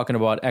you're talking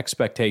about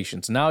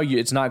expectations. Now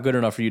it's not good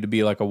enough for you to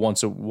be like a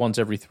once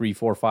every 3,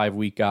 4, 5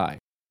 week guy.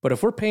 But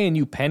if we're paying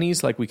you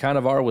pennies like we kind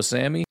of are with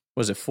Sammy,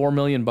 was it $4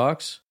 million?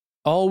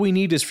 All we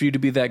need is for you to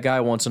be that guy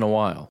once in a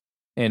while.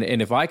 And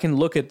if I can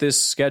look at this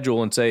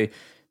schedule and say,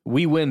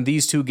 we win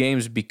these 2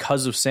 games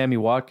because of Sammy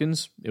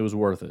Watkins, it was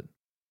worth it.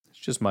 It's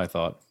just my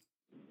thought.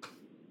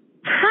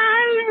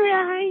 Hi,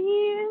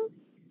 Ryan.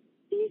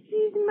 This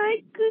is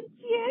Michael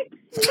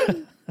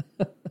Jackson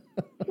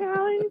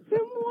calling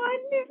from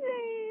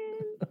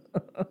Wonderland.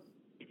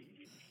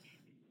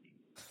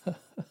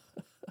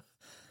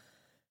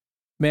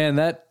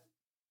 Man,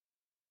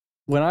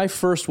 when I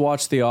first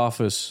watched The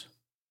Office,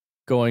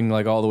 going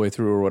like all the way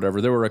through or whatever,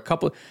 there were a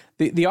couple.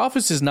 The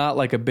Office is not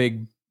like a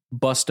big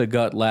bust a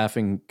gut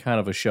laughing kind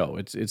of a show.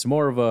 It's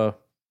more of a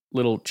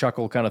little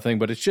chuckle kind of thing,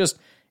 but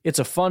it's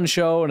a fun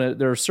show, and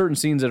there are certain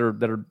scenes that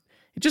are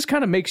it just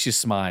kind of makes you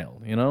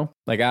smile, you know?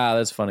 Like,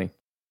 that's funny.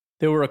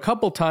 There were a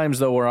couple times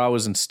though where I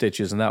was in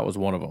stitches, and that was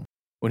one of them.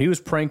 When he was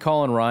prank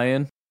calling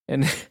Ryan,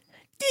 and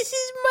This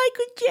is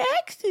Michael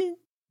Jackson.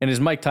 and his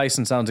Mike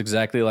Tyson sounds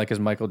exactly like his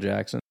Michael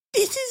Jackson.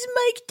 This is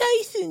Mike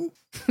Tyson.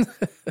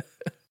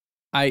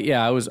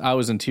 I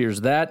was in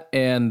tears. That,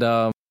 and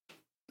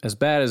as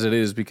bad as it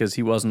is, because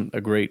he wasn't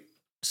a great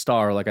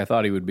star like I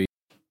thought he would be.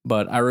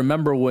 But I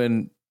remember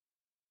when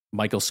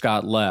Michael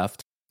Scott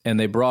left and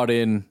they brought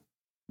in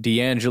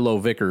D'Angelo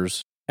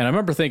Vickers, and I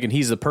remember thinking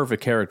he's the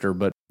perfect character.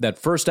 But that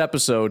first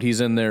episode,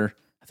 he's in there.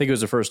 I think it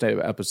was the first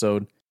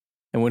episode,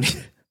 and when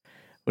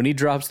he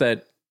drops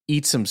that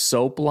 "eat some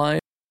soap" line,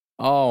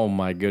 oh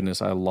my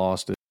goodness, I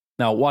lost it.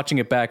 Now, watching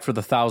it back for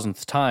the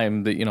 1,000th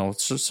time,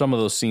 some of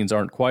those scenes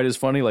aren't quite as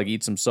funny, like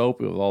 "eat some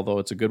soap," although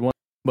it's a good one.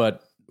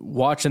 But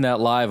watching that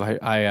live,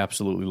 I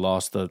absolutely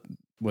lost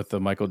with the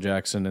Michael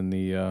Jackson and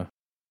the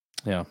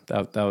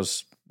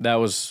that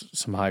was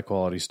some high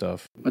quality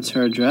stuff. What's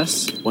her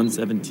address?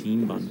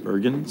 117 Von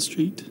Bergen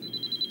Street.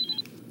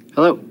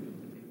 Hello.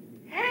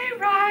 Hey,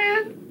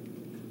 Ryan.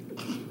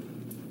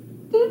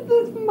 This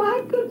is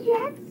Michael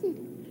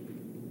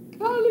Jackson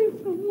calling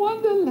from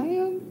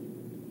Wonderland.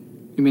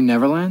 You mean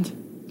Neverland?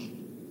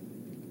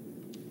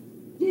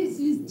 This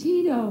is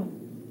Tito.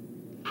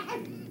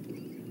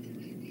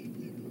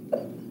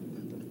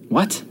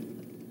 What?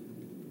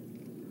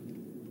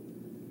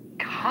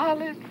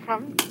 Calling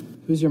from...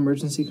 Who's your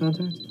emergency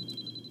contact?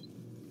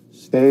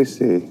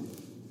 Stacy.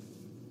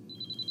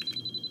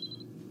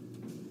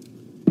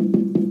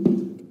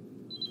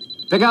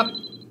 Pick up.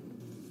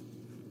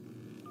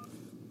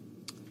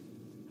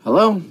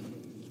 Hello?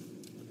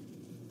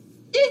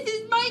 This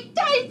is Mike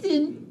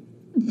Tyson.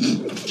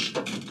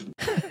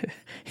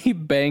 He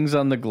bangs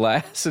on the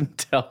glass and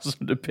tells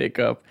him to pick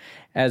up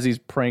as he's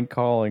prank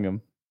calling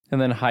him,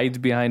 and then hides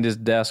behind his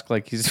desk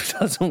like he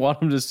doesn't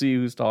want him to see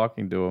who's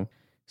talking to him.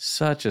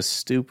 Such a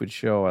stupid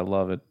show. I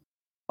love it.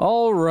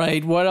 All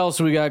right, what else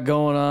we got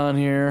going on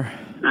here?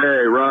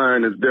 Hey,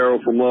 Ryan, it's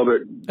Daryl from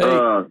Lubbock. Hey.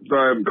 Sorry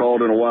I haven't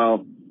called in a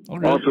while.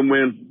 Okay. Awesome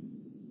win.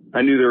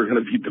 I knew they were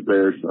going to beat the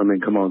Bears. I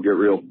mean, come on, get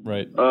real.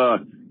 Right.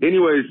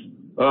 Anyways,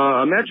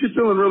 I'm actually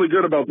feeling really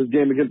good about this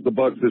game against the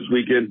Bucs this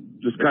weekend.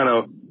 Just kind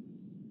of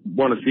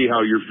want to see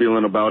how you're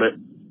feeling about it.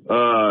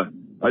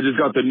 I just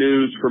got the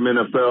news from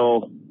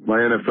NFL, my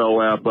NFL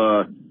app.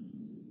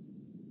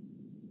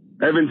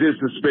 Evans is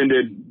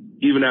suspended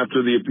even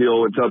after the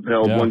appeal. It's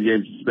upheld,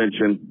 1-game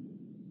suspension.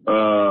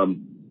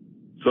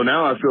 So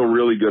now I feel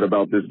really good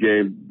about this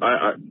game.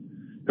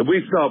 If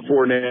we stop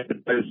Fournette,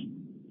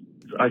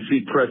 I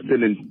see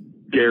Preston and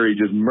Gary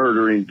just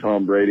murdering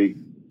Tom Brady.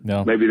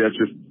 No. Maybe that's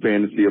just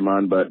fantasy of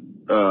mine, but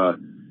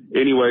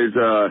anyways,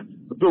 I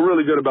feel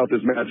really good about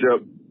this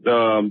matchup.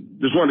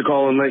 Just wanted to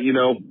call and let you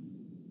know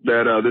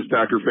that this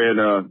Packer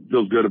fan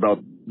feels good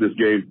about this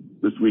game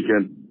this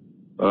weekend.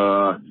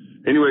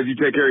 Anyways, you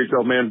take care of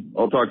yourself, man.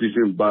 I'll talk to you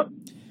soon. Bye.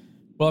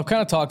 Well, I've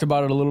kind of talked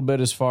about it a little bit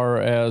as far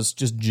as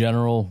just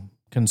general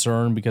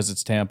concern because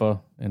it's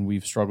Tampa and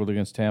we've struggled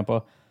against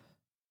Tampa.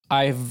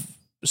 I've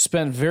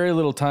spent very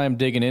little time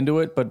digging into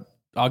it, but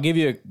I'll give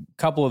you a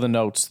couple of the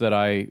notes that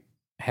I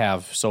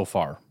have so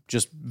far.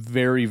 Just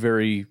very,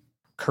 very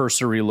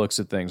cursory looks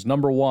at things.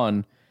 Number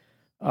one,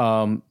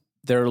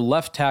 their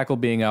left tackle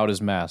being out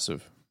is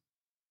massive.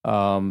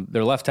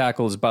 Their left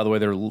tackle is, by the way,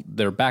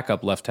 their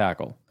backup left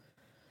tackle.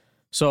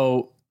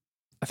 So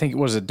I think,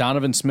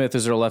 Donovan Smith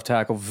is their left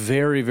tackle.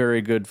 Very,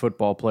 very good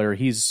football player.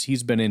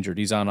 He's been injured.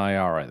 He's on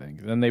IR, I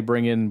think. Then they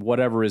bring in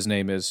whatever his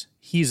name is.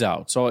 He's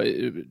out. So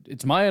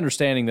it's my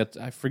understanding that,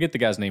 I forget the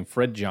guy's name,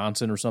 Fred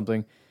Johnson or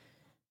something.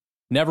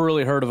 Never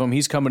really heard of him.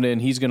 He's coming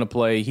in. He's going to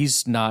play.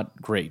 He's not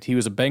great. He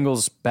was a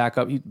Bengals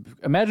backup.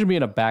 Imagine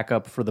being a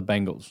backup for the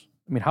Bengals.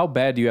 I mean, how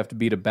bad do you have to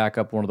be to back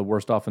up one of the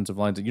worst offensive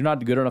lines? You're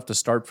not good enough to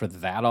start for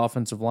that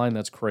offensive line?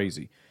 That's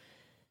crazy.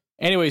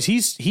 Anyways,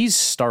 he's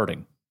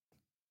starting.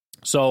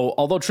 So,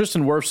 although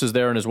Tristan Wirfs is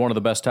there and is one of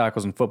the best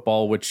tackles in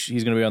football, which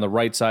he's going to be on the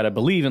right side, I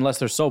believe, unless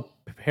they're so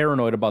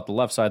paranoid about the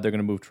left side, they're going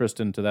to move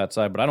Tristan to that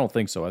side, but I don't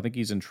think so. I think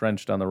he's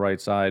entrenched on the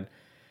right side.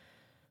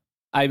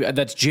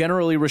 That's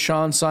generally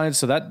Rashawn's side,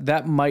 so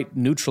that might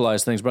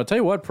neutralize things. But I'll tell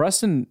you what,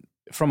 Preston,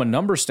 from a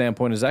number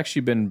standpoint, has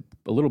actually been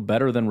a little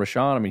better than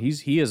Rashawn. I mean,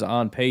 he is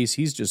on pace.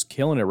 He's just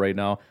killing it right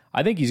now.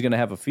 I think he's going to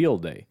have a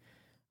field day.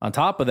 On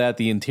top of that,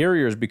 the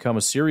interior has become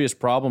a serious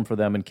problem for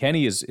them, and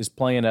Kenny is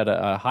playing at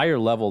a higher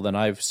level than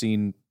I've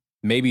seen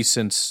maybe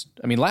since.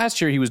 I mean, last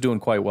year he was doing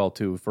quite well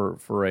too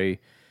for a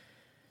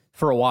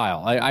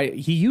while.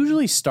 He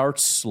usually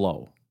starts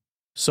slow,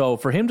 so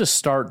for him to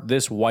start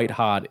this white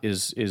hot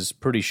is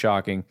pretty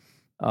shocking.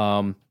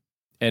 And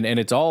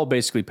it's all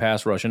basically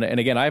pass rush. And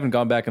again, I haven't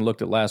gone back and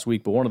looked at last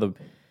week, but one of the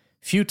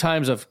few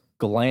times I've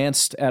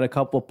glanced at a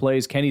couple of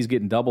plays, Kenny's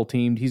getting double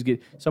teamed.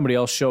 Somebody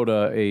else showed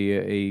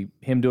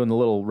him doing the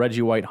little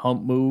Reggie White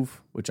hump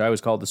move, which I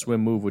always called the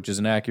swim move, which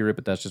isn't accurate,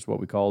 but that's just what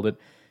we called it.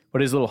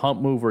 But his little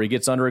hump move where he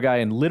gets under a guy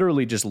and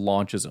literally just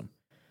launches him.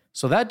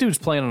 So that dude's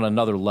playing on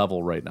another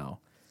level right now.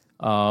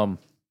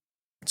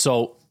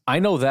 So I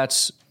know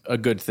that's a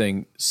good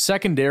thing.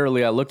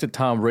 Secondarily, I looked at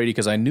Tom Brady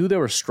because I knew they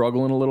were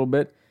struggling a little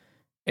bit.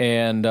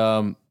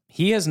 And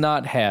he has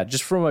not had,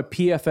 just from a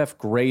PFF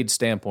grade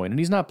standpoint, and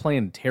he's not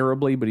playing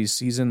terribly, but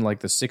he's in like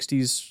the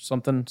 60s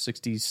something,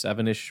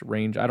 67-ish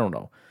range. I don't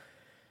know.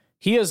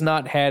 He has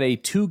not had a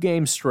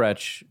 2-game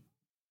stretch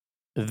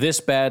this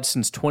bad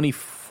since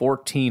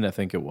 2014, I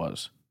think it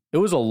was. It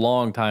was a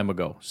long time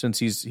ago since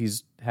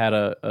he's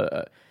had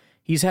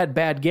he's had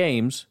bad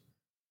games,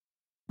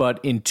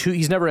 but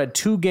he's never had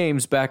 2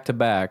 games back to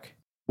back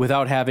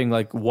without having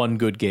like one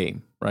good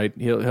game. Right,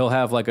 he'll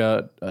have like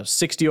a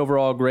 60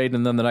 overall grade,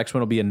 and then the next one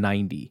will be a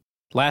 90.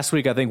 Last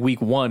week, I think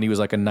week 1, he was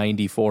like a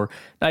 94.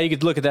 Now you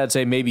could look at that and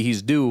say maybe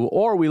he's due,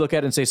 or we look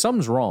at it and say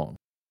something's wrong.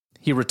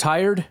 He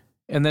retired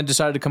and then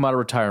decided to come out of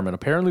retirement.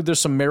 Apparently, there's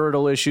some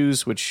marital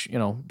issues, which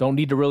don't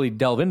need to really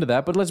delve into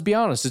that. But let's be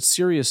honest, it's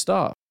serious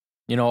stuff.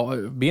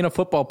 Being a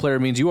football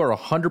player means you are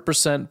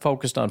 100%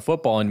 focused on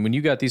football, and when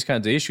you got these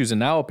kinds of issues, and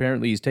now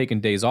apparently he's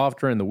taking days off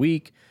during the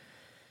week.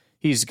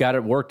 He's got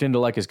it worked into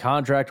like his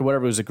contract or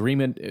whatever. His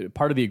agreement,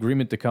 part of the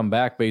agreement to come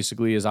back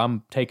basically is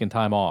I'm taking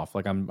time off.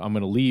 Like I'm going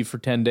to leave for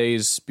 10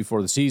 days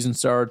before the season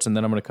starts, and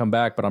then I'm going to come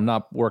back, but I'm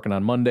not working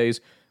on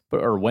Mondays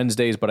or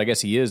Wednesdays. But I guess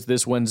he is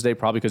this Wednesday,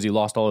 probably because he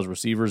lost all his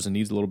receivers and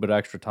needs a little bit of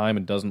extra time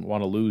and doesn't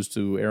want to lose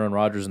to Aaron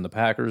Rodgers and the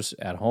Packers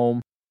at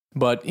home.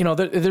 But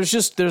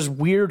there's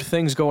weird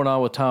things going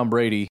on with Tom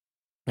Brady,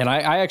 and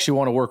I actually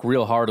want to work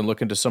real hard and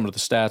look into some of the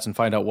stats and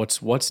find out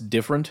what's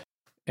different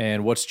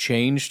and what's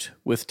changed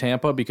with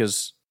Tampa,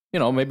 because,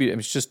 maybe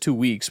it's just 2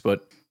 weeks,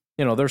 but,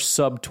 they're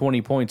sub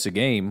 20 points a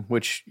game,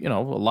 which, a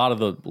lot of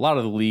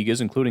the league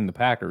is, including the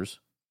Packers.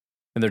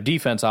 And their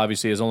defense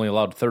obviously has only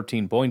allowed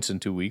 13 points in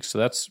 2 weeks, so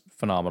that's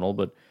phenomenal.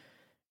 But,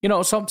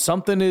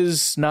 something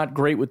is not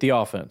great with the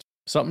offense.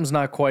 Something's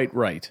not quite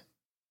right.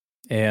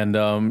 And,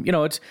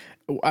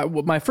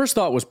 my first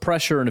thought was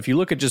pressure. And if you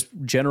look at just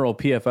general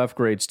PFF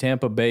grades,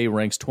 Tampa Bay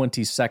ranks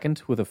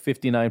 22nd with a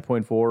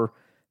 59.4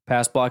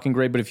 pass blocking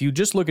grade. But if you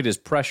just look at his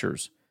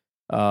pressures,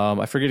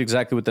 I forget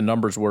exactly what the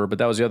numbers were, but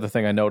that was the other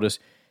thing I noticed.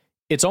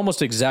 It's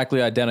almost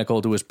exactly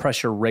identical to his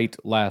pressure rate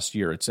last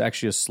year. It's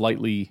actually a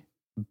slightly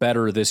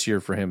better this year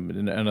for him.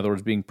 In other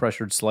words, being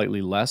pressured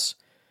slightly less.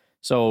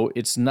 So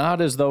it's not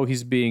as though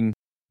he's being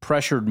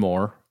pressured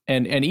more.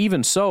 And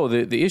even so,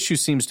 the issue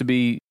seems to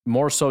be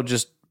more so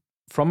just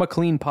from a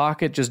clean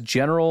pocket, just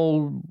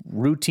general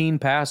routine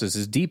passes.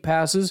 His deep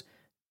passes,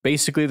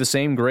 basically the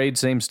same grade,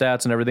 same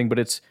stats and everything, but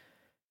it's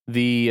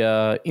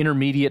the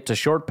intermediate to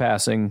short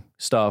passing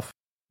stuff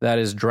that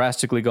has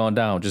drastically gone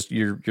down. Just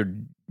your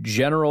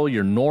general,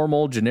 your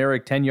normal,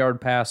 generic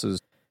 10-yard passes.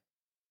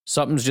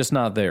 Something's just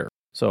not there.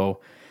 So,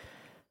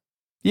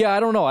 yeah, I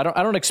don't know. I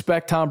don't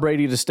expect Tom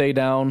Brady to stay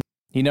down.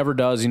 He never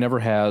does. He never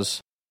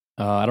has.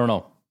 I don't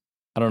know.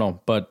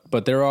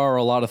 But there are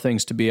a lot of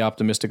things to be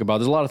optimistic about.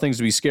 There's a lot of things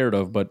to be scared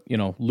of. But,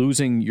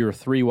 losing your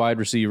 3 wide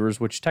receivers,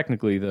 which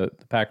technically the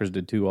Packers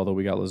did too, although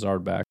we got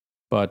Lazard back.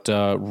 But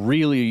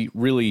really,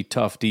 really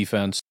tough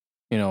defense.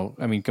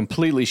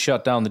 Completely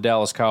shut down the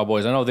Dallas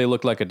Cowboys. I know they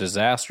looked like a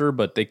disaster,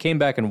 but they came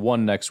back and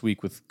won next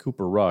week with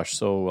Cooper Rush.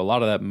 So a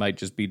lot of that might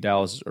just be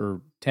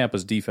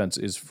Tampa's defense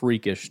is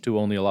freakish to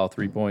only allow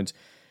 3 points.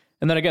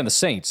 And then again, the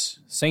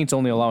Saints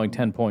only allowing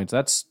 10 points.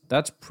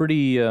 That's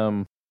pretty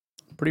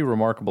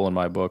remarkable in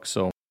my book.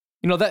 So,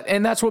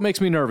 that's what makes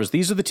me nervous.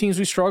 These are the teams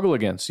we struggle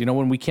against.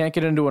 When we can't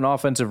get into an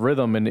offensive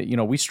rhythm,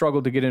 and we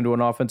struggled to get into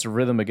an offensive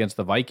rhythm against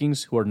the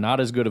Vikings, who are not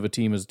as good of a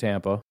team as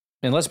Tampa.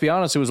 And let's be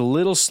honest, it was a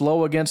little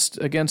slow against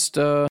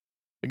the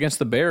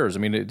Bears. I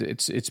mean,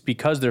 it's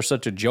because they're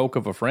such a joke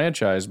of a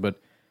franchise. But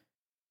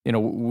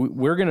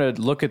we're going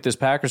to look at this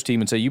Packers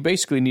team and say you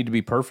basically need to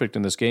be perfect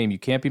in this game. You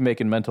can't be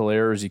making mental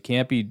errors. You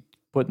can't be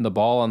putting the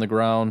ball on the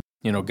ground.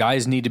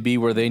 Guys need to be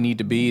where they need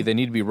to be. They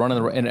need to be running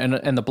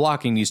and the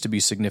blocking needs to be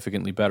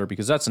significantly better,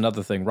 because that's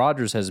another thing.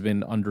 Rodgers has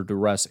been under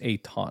duress a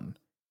ton,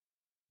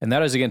 and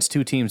that is against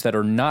 2 teams that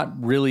are not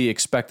really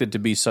expected to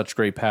be such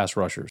great pass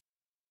rushers.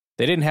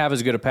 They didn't have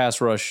as good a pass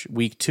rush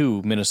week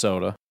 2,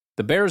 Minnesota.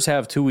 The Bears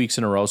have 2 weeks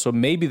in a row, so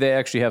maybe they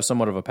actually have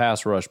somewhat of a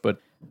pass rush,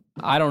 but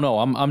I don't know.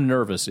 I'm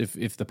nervous.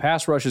 If the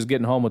pass rush is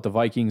getting home with the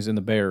Vikings and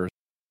the Bears,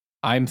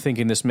 I'm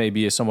thinking this may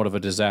be somewhat of a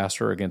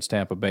disaster against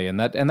Tampa Bay, and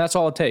that's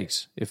all it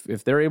takes.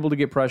 If they're able to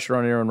get pressure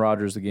on Aaron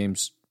Rodgers, the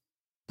game's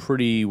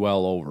pretty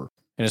well over.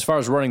 And as far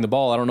as running the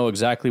ball, I don't know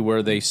exactly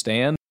where they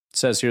stand. It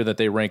says here that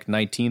they rank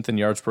 19th in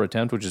yards per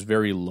attempt, which is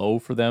very low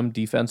for them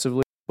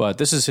defensively. But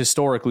this is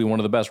historically one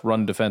of the best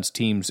run defense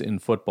teams in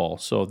football,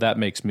 so that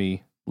makes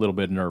me a little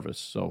bit nervous.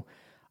 So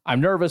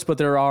I'm nervous, but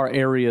there are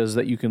areas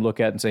that you can look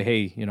at and say,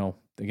 hey,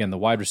 again, the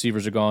wide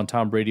receivers are gone.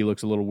 Tom Brady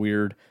looks a little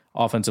weird.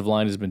 Offensive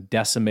line has been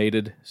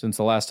decimated since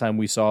the last time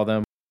we saw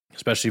them,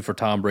 especially for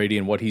Tom Brady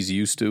and what he's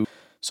used to.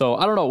 So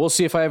I don't know. We'll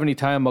see if I have any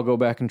time. I'll go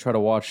back and try to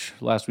watch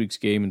last week's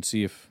game and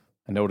see if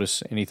I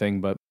notice anything,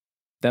 but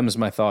them is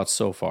my thoughts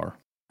so far.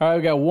 All right,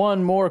 we got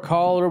one more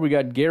caller. We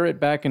got Garrett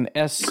back in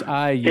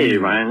SIU. Hey,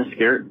 Ryan, this is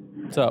Garrett.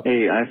 What's up?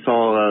 Hey, I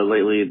saw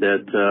lately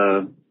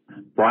that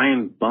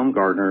Brian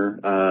Baumgartner,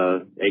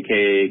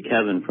 a.k.a.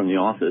 Kevin from The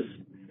Office,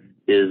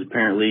 is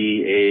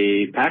apparently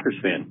a Packers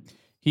fan.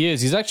 He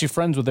is. He's actually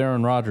friends with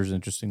Aaron Rodgers,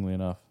 interestingly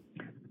enough.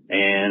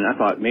 And I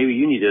thought maybe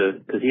you need to,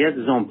 because he has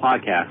his own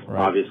podcast,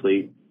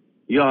 obviously.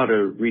 You ought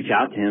to reach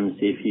out to him and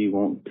see if he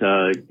won't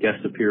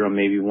guest appear on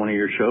maybe one of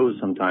your shows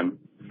sometime.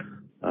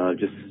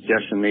 Just a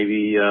suggestion,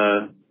 maybe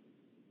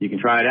you can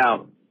try it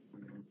out.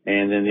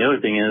 And then the other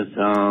thing is...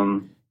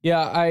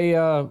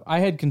 Yeah, I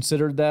had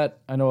considered that.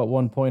 I know at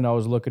one point I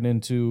was looking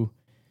into,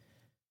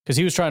 because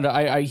he was trying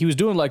to, he was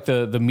doing like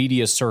the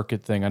media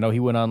circuit thing. I know he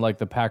went on like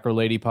the Packer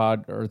Lady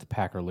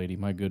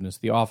my goodness,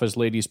 the Office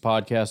Ladies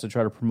podcast to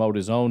try to promote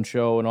his own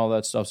show and all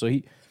that stuff. So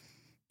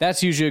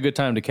that's usually a good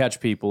time to catch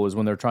people, is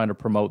when they're trying to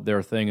promote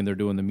their thing and they're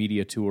doing the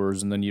media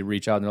tours, and then you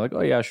reach out and they're like,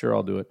 oh yeah, sure,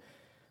 I'll do it.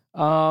 I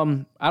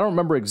don't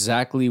remember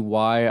exactly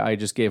why I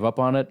just gave up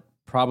on it.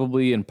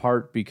 Probably in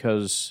part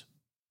because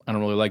I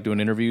don't really like doing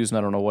interviews and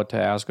I don't know what to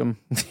ask him.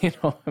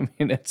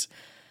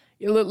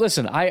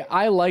 Listen,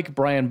 I like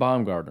Brian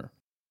Baumgartner.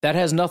 That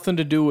has nothing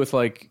to do with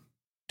like,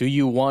 do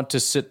you want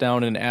to sit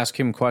down and ask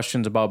him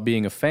questions about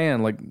being a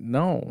fan? Like,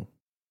 no,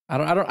 I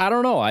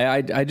don't know.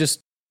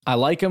 I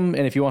like him.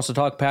 And if he wants to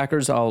talk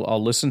Packers,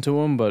 I'll listen to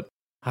him, but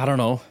I don't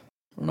know.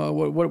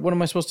 What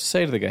am I supposed to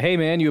say to the guy? Hey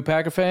man, you a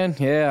Packer fan?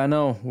 Yeah, I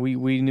know.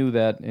 We knew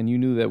that, and you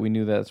knew that we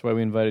knew that. That's why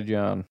we invited you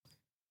on.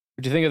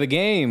 What'd you think of the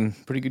game?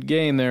 Pretty good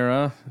game there,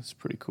 huh? It's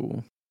pretty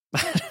cool.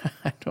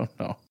 I don't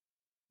know.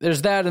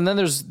 There's that, and then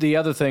there's the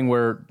other thing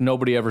where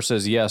nobody ever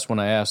says yes when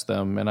I ask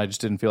them, and I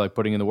just didn't feel like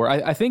putting in the work.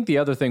 I think the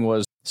other thing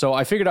was, so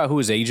I figured out who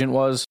his agent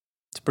was.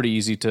 It's pretty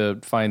easy to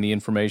find the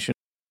information.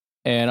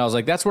 And I was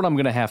like, that's what I'm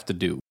going to have to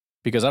do,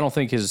 because I don't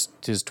think his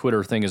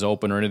Twitter thing is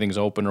open or anything's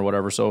open or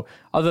whatever. So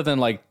other than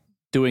like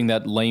doing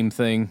that lame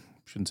thing,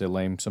 shouldn't say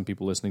lame, some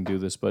people listening do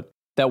this, but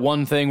that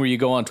one thing where you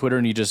go on Twitter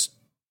and you just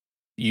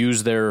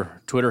use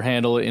their Twitter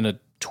handle in a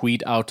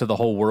tweet out to the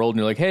whole world, and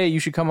you're like, hey, you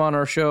should come on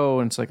our show.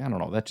 And it's like, I don't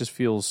know, that just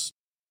feels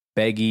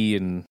beggy,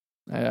 and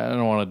I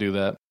don't want to do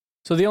that.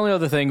 So the only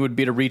other thing would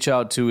be to reach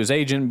out to his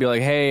agent and be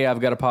like, hey,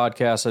 I've got a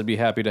podcast. I'd be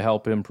happy to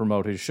help him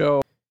promote his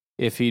show.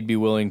 If he'd be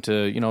willing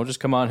to, just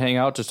come on, hang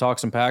out, just talk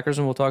some Packers,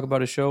 and we'll talk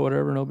about his show,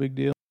 whatever, no big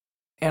deal.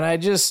 And I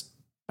just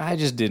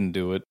didn't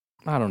do it.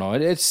 I don't know.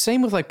 It's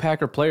same with like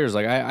Packer players.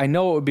 Like I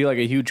know it would be like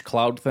a huge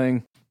clout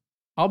thing.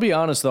 I'll be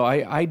honest though,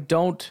 I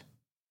don't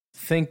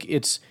think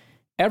it's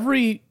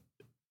every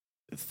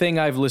thing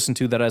I've listened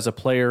to that as a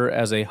player,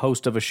 as a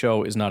host of a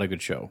show, is not a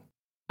good show.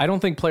 I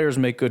don't think players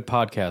make good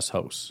podcast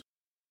hosts.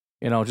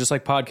 Just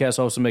like podcast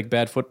hosts make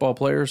bad football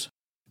players.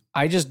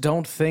 I just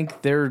don't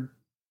think they're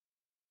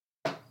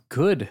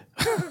good.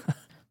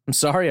 I'm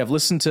sorry. I've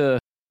listened to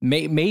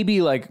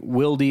maybe like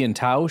Wilde and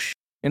Tausch.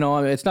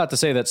 It's not to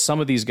say that some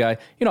of these guys,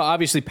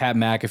 obviously Pat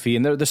McAfee,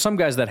 and there's some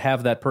guys that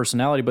have that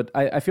personality, but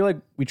I feel like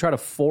we try to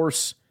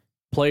force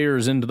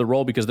players into the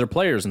role because they're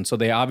players, and so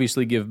they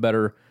obviously give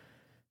better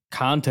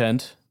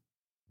content,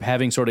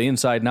 having sort of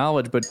inside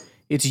knowledge, but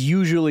it's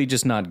usually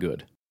just not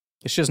good.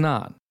 It's just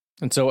not.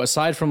 And so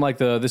aside from like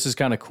this is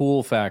kind of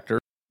cool factor,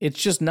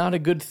 it's just not a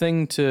good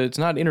thing it's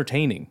not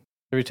entertaining.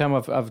 Every time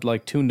I've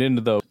like tuned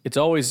into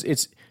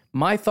those,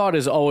 my thought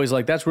is always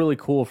like, that's really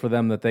cool for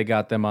them that they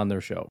got them on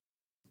their show.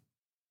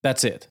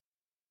 That's it.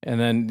 And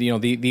then,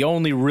 the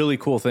only really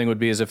cool thing would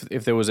be is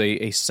if there was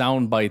a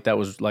sound bite that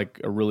was like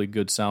a really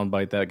good sound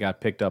bite that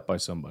got picked up by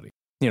somebody.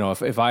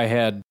 If I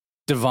had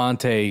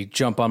Devontae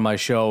jump on my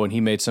show and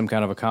he made some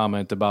kind of a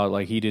comment about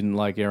like he didn't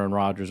like Aaron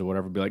Rodgers or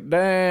whatever, be like,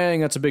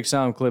 dang, that's a big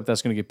sound clip.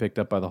 That's going to get picked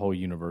up by the whole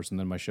universe, and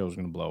then my show's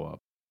going to blow up.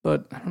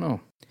 But I don't know.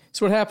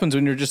 It's what happens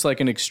when you're just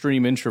like an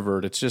extreme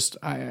introvert. It's just,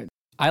 I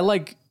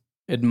like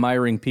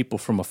admiring people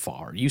from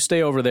afar. You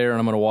stay over there and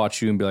I'm going to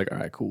watch you and be like, all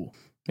right, cool.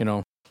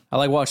 I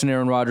like watching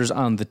Aaron Rodgers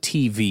on the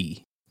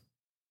TV.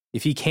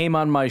 If he came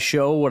on my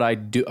show, would I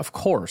do? Of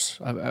course.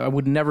 I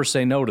would never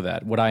say no to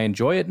that. Would I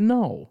enjoy it?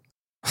 No.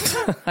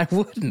 I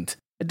wouldn't.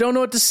 I don't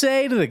know what to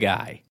say to the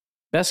guy.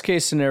 Best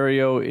case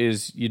scenario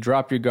is you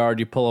drop your guard,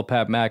 you pull a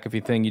Pat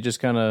McAfee thing, you just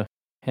kind of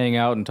hang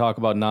out and talk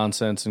about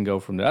nonsense and go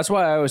from there. That's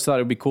why I always thought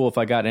it would be cool if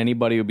I got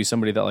anybody, it would be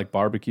somebody that like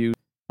barbecues,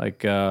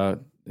 like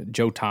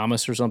Joe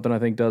Thomas or something, I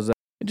think does that.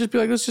 And just be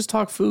like, let's just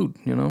talk food,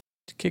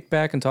 kick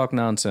back and talk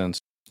nonsense.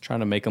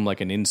 Trying to make them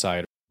like an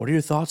insider. What are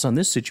your thoughts on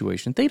this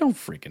situation? They don't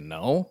freaking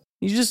know.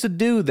 He's just a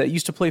dude that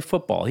used to play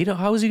football.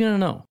 How is he going to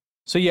know?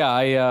 So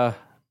yeah,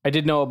 I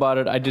did know about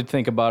it. I did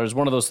think about it. It's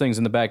one of those things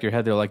in the back of your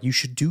head. They're like, you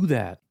should do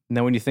that. And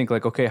then when you think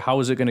like, okay, how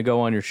is it going to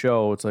go on your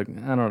show? It's like,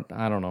 I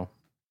don't know.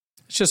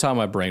 It's just how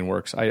my brain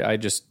works. I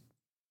just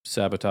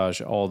sabotage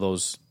all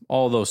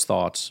those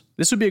thoughts.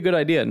 This would be a good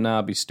idea. Nah,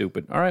 it'd be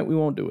stupid. All right, we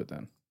won't do it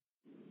then.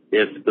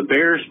 if the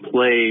Bears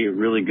play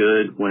really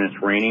good when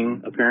it's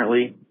raining,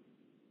 apparently,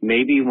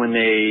 maybe when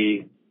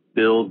they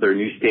build their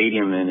new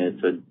stadium and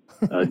it's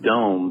a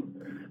dome,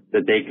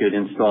 that they could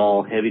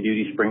install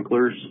heavy-duty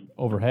sprinklers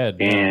overhead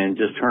and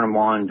just turn them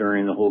on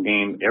during the whole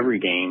game, every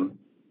game,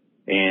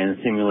 and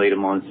simulate a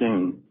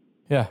monsoon.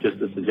 Yeah.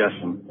 Just a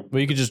suggestion.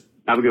 Well, you could just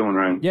have a good one,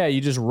 Ryan. Yeah,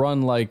 you just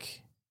run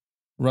like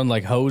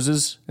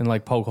hoses and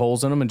like poke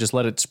holes in them and just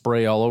let it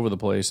spray all over the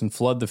place and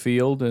flood the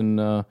field, and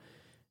it'll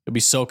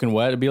be soaking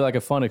wet. It'd be like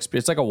a fun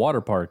experience. It's like a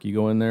water park. You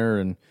go in there,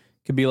 and it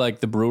could be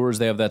like the Brewers.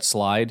 They have that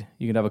slide.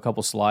 You can have a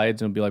couple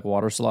slides, and it'll be like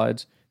water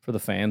slides for the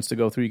fans to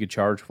go through. You could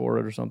charge for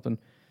it or something.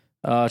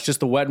 It's just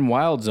the wet and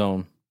wild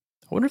zone.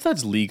 I wonder if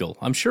that's legal.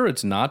 I'm sure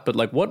it's not, but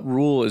like, what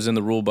rule is in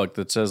the rule book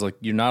that says like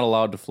you're not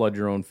allowed to flood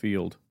your own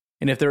field?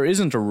 And if there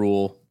isn't a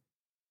rule,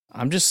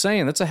 I'm just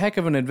saying that's a heck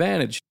of an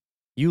advantage.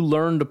 You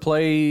learn to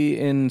play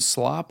in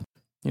slop.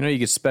 You know, you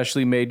get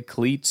specially made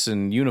cleats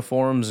and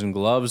uniforms and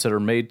gloves that are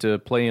made to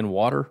play in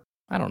water.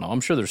 I don't know.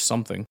 I'm sure there's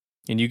something.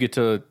 And you get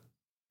to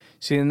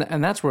see,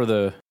 and that's where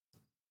the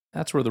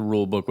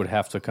rule book would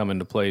have to come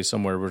into play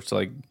somewhere, where it's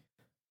like,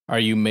 are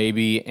you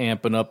maybe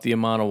amping up the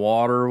amount of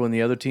water when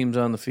the other team's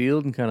on the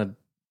field and kind of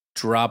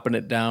dropping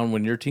it down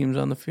when your team's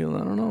on the field?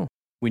 I don't know.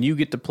 When you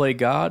get to play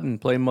God and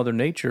play Mother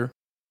Nature,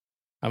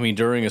 I mean,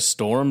 during a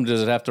storm,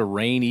 does it have to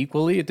rain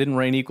equally? It didn't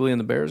rain equally in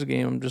the Bears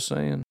game, I'm just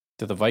saying.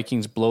 Did the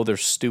Vikings blow their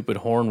stupid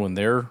horn when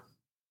they're,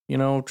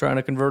 trying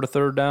to convert a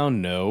third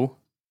down? No.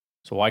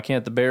 So why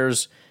can't the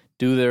Bears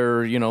do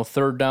their,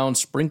 third down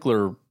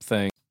sprinkler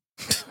thing?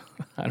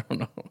 I don't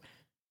know.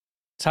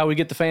 It's how we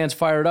get the fans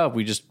fired up.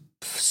 We just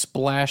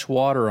splash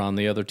water on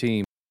the other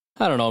team.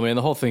 I don't know, man.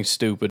 The whole thing's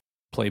stupid.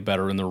 Play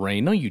better in the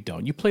rain. No, you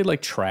don't. You play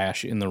like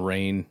trash in the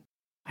rain.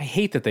 I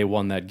hate that they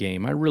won that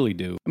game. I really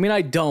do. I mean,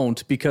 I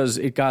don't, because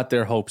it got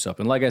their hopes up.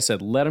 And like I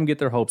said, let them get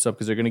their hopes up,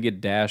 because they're going to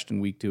get dashed in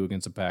week 2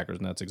 against the Packers,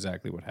 and that's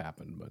exactly what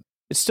happened. But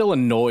it's still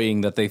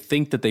annoying that they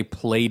think that they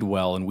played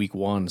well in week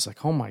 1. It's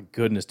like, oh my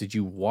goodness, did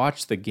you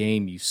watch the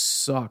game? You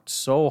sucked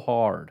so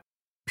hard.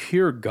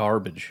 Pure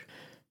garbage.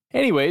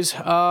 Anyways,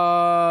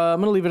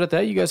 I'm going to leave it at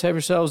that. You guys have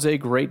yourselves a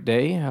great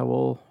day. I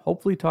will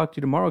hopefully talk to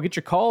you tomorrow. Get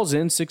your calls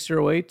in,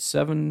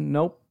 608-7...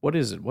 Nope. What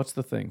is it? What's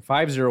the thing?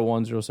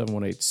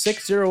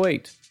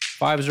 501-0718.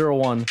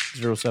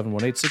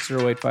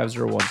 608-501-0718.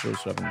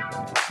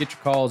 608-501-0718. Get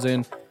your calls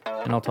in,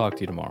 and I'll talk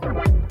to you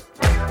tomorrow.